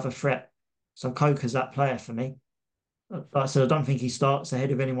gives you another threat. So Coker's that player for me. Like I said, I don't think he starts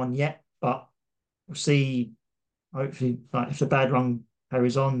ahead of anyone yet, but we'll see. Hopefully, like if the bad run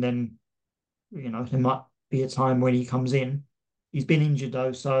carries on, then there might be a time when he comes in. He's been injured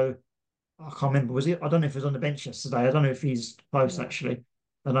though, so I can't remember. Was it? I don't know if he was on the bench yesterday. I don't know if he's close actually.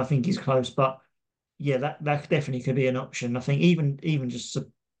 and I think he's close. But yeah, that definitely could be an option. I think even just to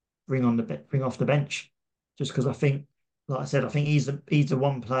bring off the bench, just because I think, like I said, I think he's the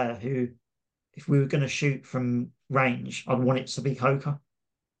one player who, if we were going to shoot from range, I'd want it to be Coker,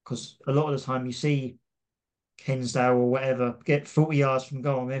 because a lot of the time you see Kensdale or whatever get 40 yards from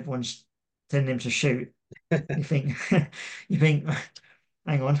goal and everyone's telling him to shoot. You think you think,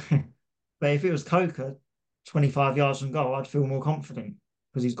 hang on. But if it was Coker, 25 yards from goal, I'd feel more confident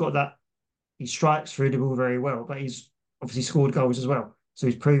because he's got that. He strikes through the ball very well, but he's obviously scored goals as well. So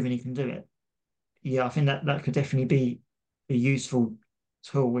he's proven he can do it. Yeah, I think that could definitely be a useful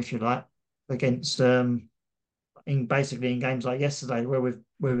tool, if you like, against in games like yesterday where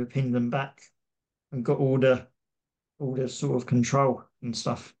we pinned them back and got all the sort of control and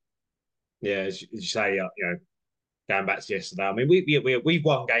stuff. Yeah, as you say, going back to yesterday, I mean, we've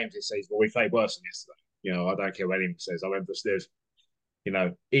won games this season, but we played worse than yesterday. I don't care what anyone says. I remember there's,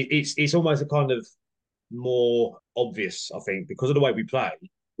 it's almost a kind of more obvious, I think, because of the way we play.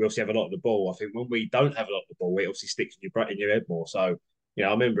 We obviously have a lot of the ball. I think when we don't have a lot of the ball, it obviously sticks in your head more. So, I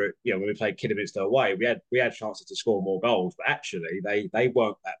remember when we played Kidderminster away, we had chances to score more goals, but actually they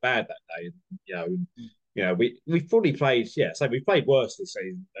weren't that bad that day. We fully played, so we played worse this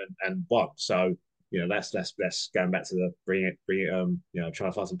season and won. So, that's going back to the bring it,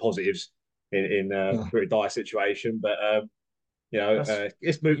 trying to find some positives in a Yeah, pretty dire situation. But that's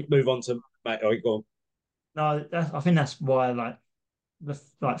let's move on to mate. Oh, go on. no. I think that's why like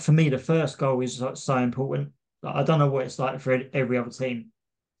for me the first goal is like so important. Like, I don't know what it's like for every other team.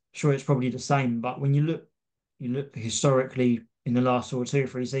 Sure, it's probably the same, but when you look historically in the last sort of 2 or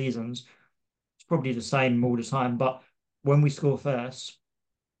 3 seasons, it's probably the same all the time. But when we score first,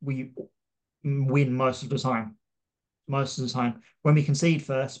 we win most of the time. Most of the time, when we concede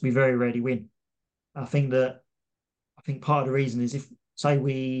first, we very rarely win. I think that I think part of the reason is if, say,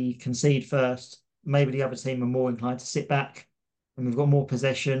 we concede first, maybe the other team are more inclined to sit back and we've got more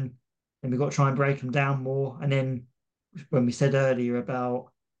possession and we've got to try and break them down more. And then when we said earlier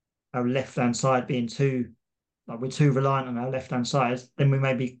about our left hand side being like we're too reliant on our left hand side, then we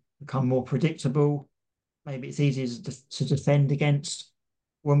maybe become more predictable. Maybe it's easier to defend against.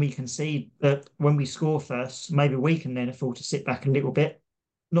 When we concede, that when we score first, maybe we can then afford to sit back a little bit,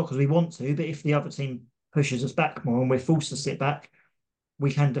 not because we want to, but if the other team pushes us back more and we're forced to sit back,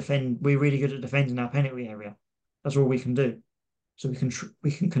 we can defend. We're really good at defending our penalty area. That's all we can do. So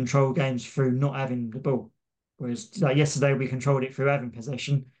we can control games through not having the ball. Whereas like yesterday we controlled it through having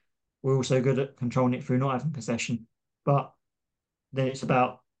possession. We're also good at controlling it through not having possession. But then it's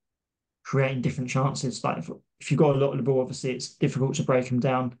about creating different chances. Like if you've got a lot of the ball, obviously it's difficult to break them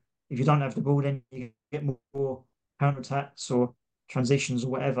down. If you don't have the ball, then you get more counter attacks or transitions or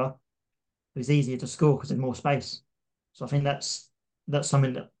whatever. It's easier to score because there's more space. So I think that's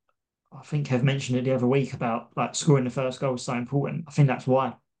something that I think Kev mentioned it the other week about like scoring the first goal is so important. I think that's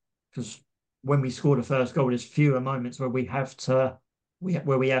why, because when we score the first goal, there's fewer moments where we have to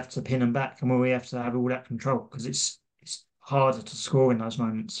pin them back and where we have to have all that control because it's harder to score in those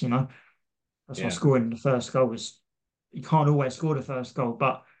moments. That's why Yeah. scoring the first goal is you can't always score the first goal,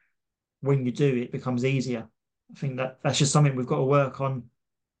 but when you do, it becomes easier. I think that's just something we've got to work on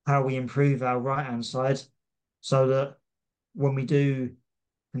how we improve our right hand side so that when we do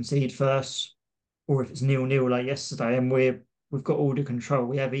concede first, or if it's 0-0 like yesterday, and we've got all the control,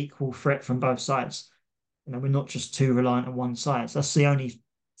 we have equal threat from both sides. We're not just too reliant on one side. So that's the only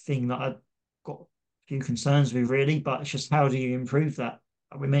thing that I've got a few concerns with, really. But it's just how do you improve that?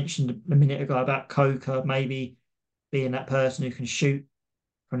 Like we mentioned a minute ago about Coker maybe being that person who can shoot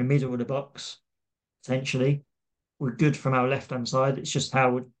from the middle of the box, potentially. We're good from our left hand side. It's just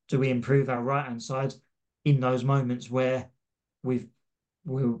how do we improve our right hand side in those moments where we've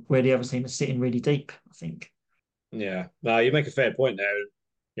where the other team is sitting really deep, I think. Yeah, no, you make a fair point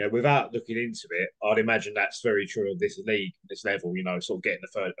there. Without looking into it, I'd imagine that's very true of this league, this level. Sort of getting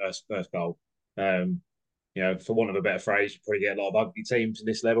the first goal. Um, for want of a better phrase, you probably get a lot of ugly teams in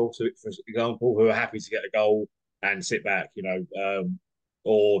this level. So, for example, who are happy to get a goal and sit back.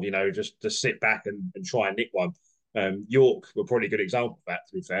 Or just sit back and try and nick one. York were probably a good example of that.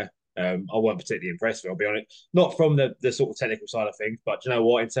 To be fair, I wasn't particularly impressed with it, I'll be honest. Not from the sort of technical side of things, but you know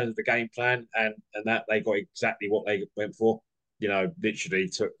what, in terms of the game plan and that they got exactly what they went for. Literally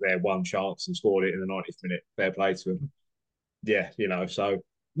took their one chance and scored it in the 90th minute. Fair play to them. Yeah, so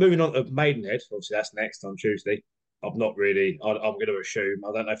moving on to Maidenhead, obviously that's next on Tuesday. I'm not really, I'm going to assume,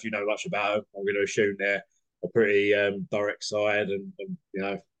 I don't know if you know much about them. I'm going to assume they're a pretty direct side and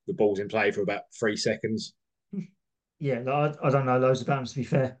the ball's in play for about 3 seconds. Yeah, no, I don't know loads about them to be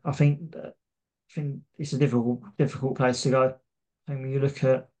fair. I think it's a difficult place to go. I think when you look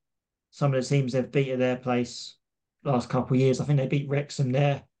at some of the teams they've beat at their place last couple of years, I think they beat Wrexham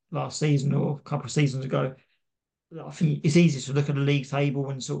there last season or a couple of seasons ago. I think it's easy to look at the league table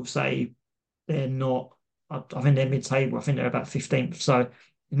and sort of say they're not. I think they're mid-table. I think they're about 15th. So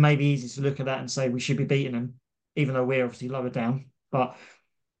it may be easy to look at that and say we should be beating them, even though we're obviously lower down. But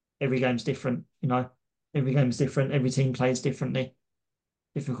every game's different, you know. Every game's different. Every team plays differently.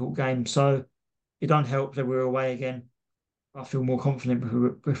 Difficult game. So it don't help that we're away again. I feel more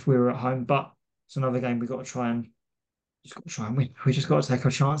confident if we were at home. But it's another game we've got to try and win. We just got to take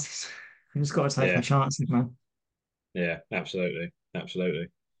our chances. We just got to take our chances, man. Yeah, absolutely. I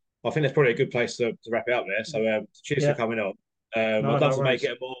think that's probably a good place to wrap it up there. So cheers for coming on. I'd love to make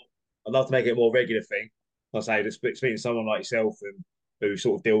it a more regular thing. I'd say to speak to someone like yourself and who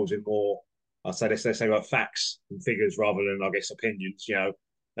sort of deals in more, I'd say let's say like facts and figures rather than I guess opinions. You know,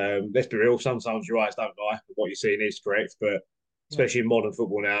 let's be real. Sometimes your eyes don't lie. What you're seeing is correct, but especially in modern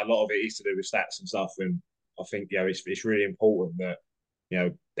football now, a lot of it is to do with stats and stuff. And I think it's really important that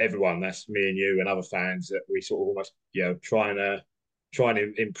everyone, that's me and you and other fans, that we sort of almost try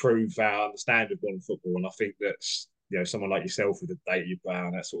and improve our understanding of modern football. And I think that's someone like yourself with the data you put out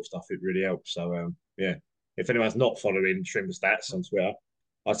and that sort of stuff, it really helps. So if anyone's not following Trimmer Stats on Twitter,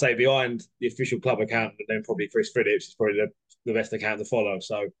 I'd say behind the official club account, and then probably Chris Phillips is probably the best account to follow.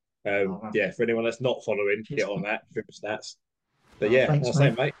 So for anyone that's not following, get on that Trimmer Stats. But thanks, I'll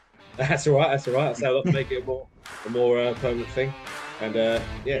say, mate. That's all right. I'll say I'd love to make it a more permanent thing. And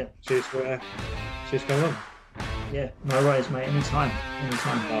cheers for coming on. Yeah, no worries, mate. Anytime.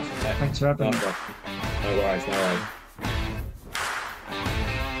 Thanks for having me. No worries.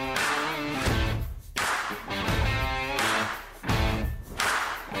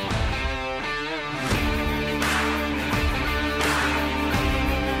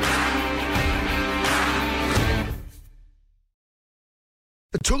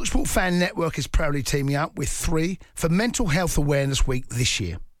 The TalkSport Fan Network is proudly teaming up with 3 for Mental Health Awareness Week this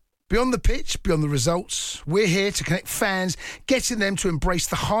year. Beyond the pitch, beyond the results, we're here to connect fans, getting them to embrace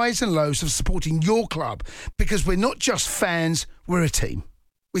the highs and lows of supporting your club, because we're not just fans, we're a team.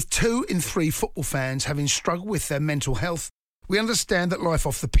 With 2 in 3 football fans having struggled with their mental health, we understand that life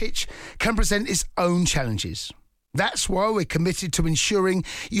off the pitch can present its own challenges. That's why we're committed to ensuring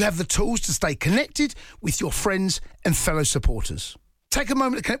you have the tools to stay connected with your friends and fellow supporters. Take a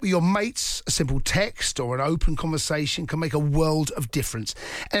moment to connect with your mates. A simple text or an open conversation can make a world of difference.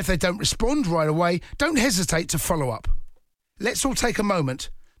 And if they don't respond right away, don't hesitate to follow up. Let's all take a moment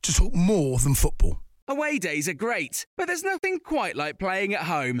to talk more than football. Away days are great, but there's nothing quite like playing at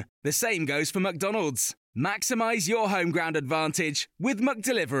home. The same goes for McDonald's. Maximise your home ground advantage with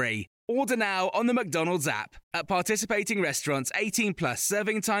McDelivery. Order now on the McDonald's app. At participating restaurants, 18 plus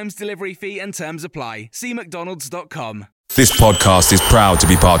serving times, delivery fee and terms apply. See mcdonalds.com. This podcast is proud to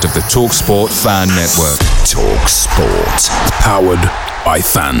be part of the TalkSport Fan Network. TalkSport. Powered by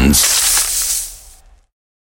fans.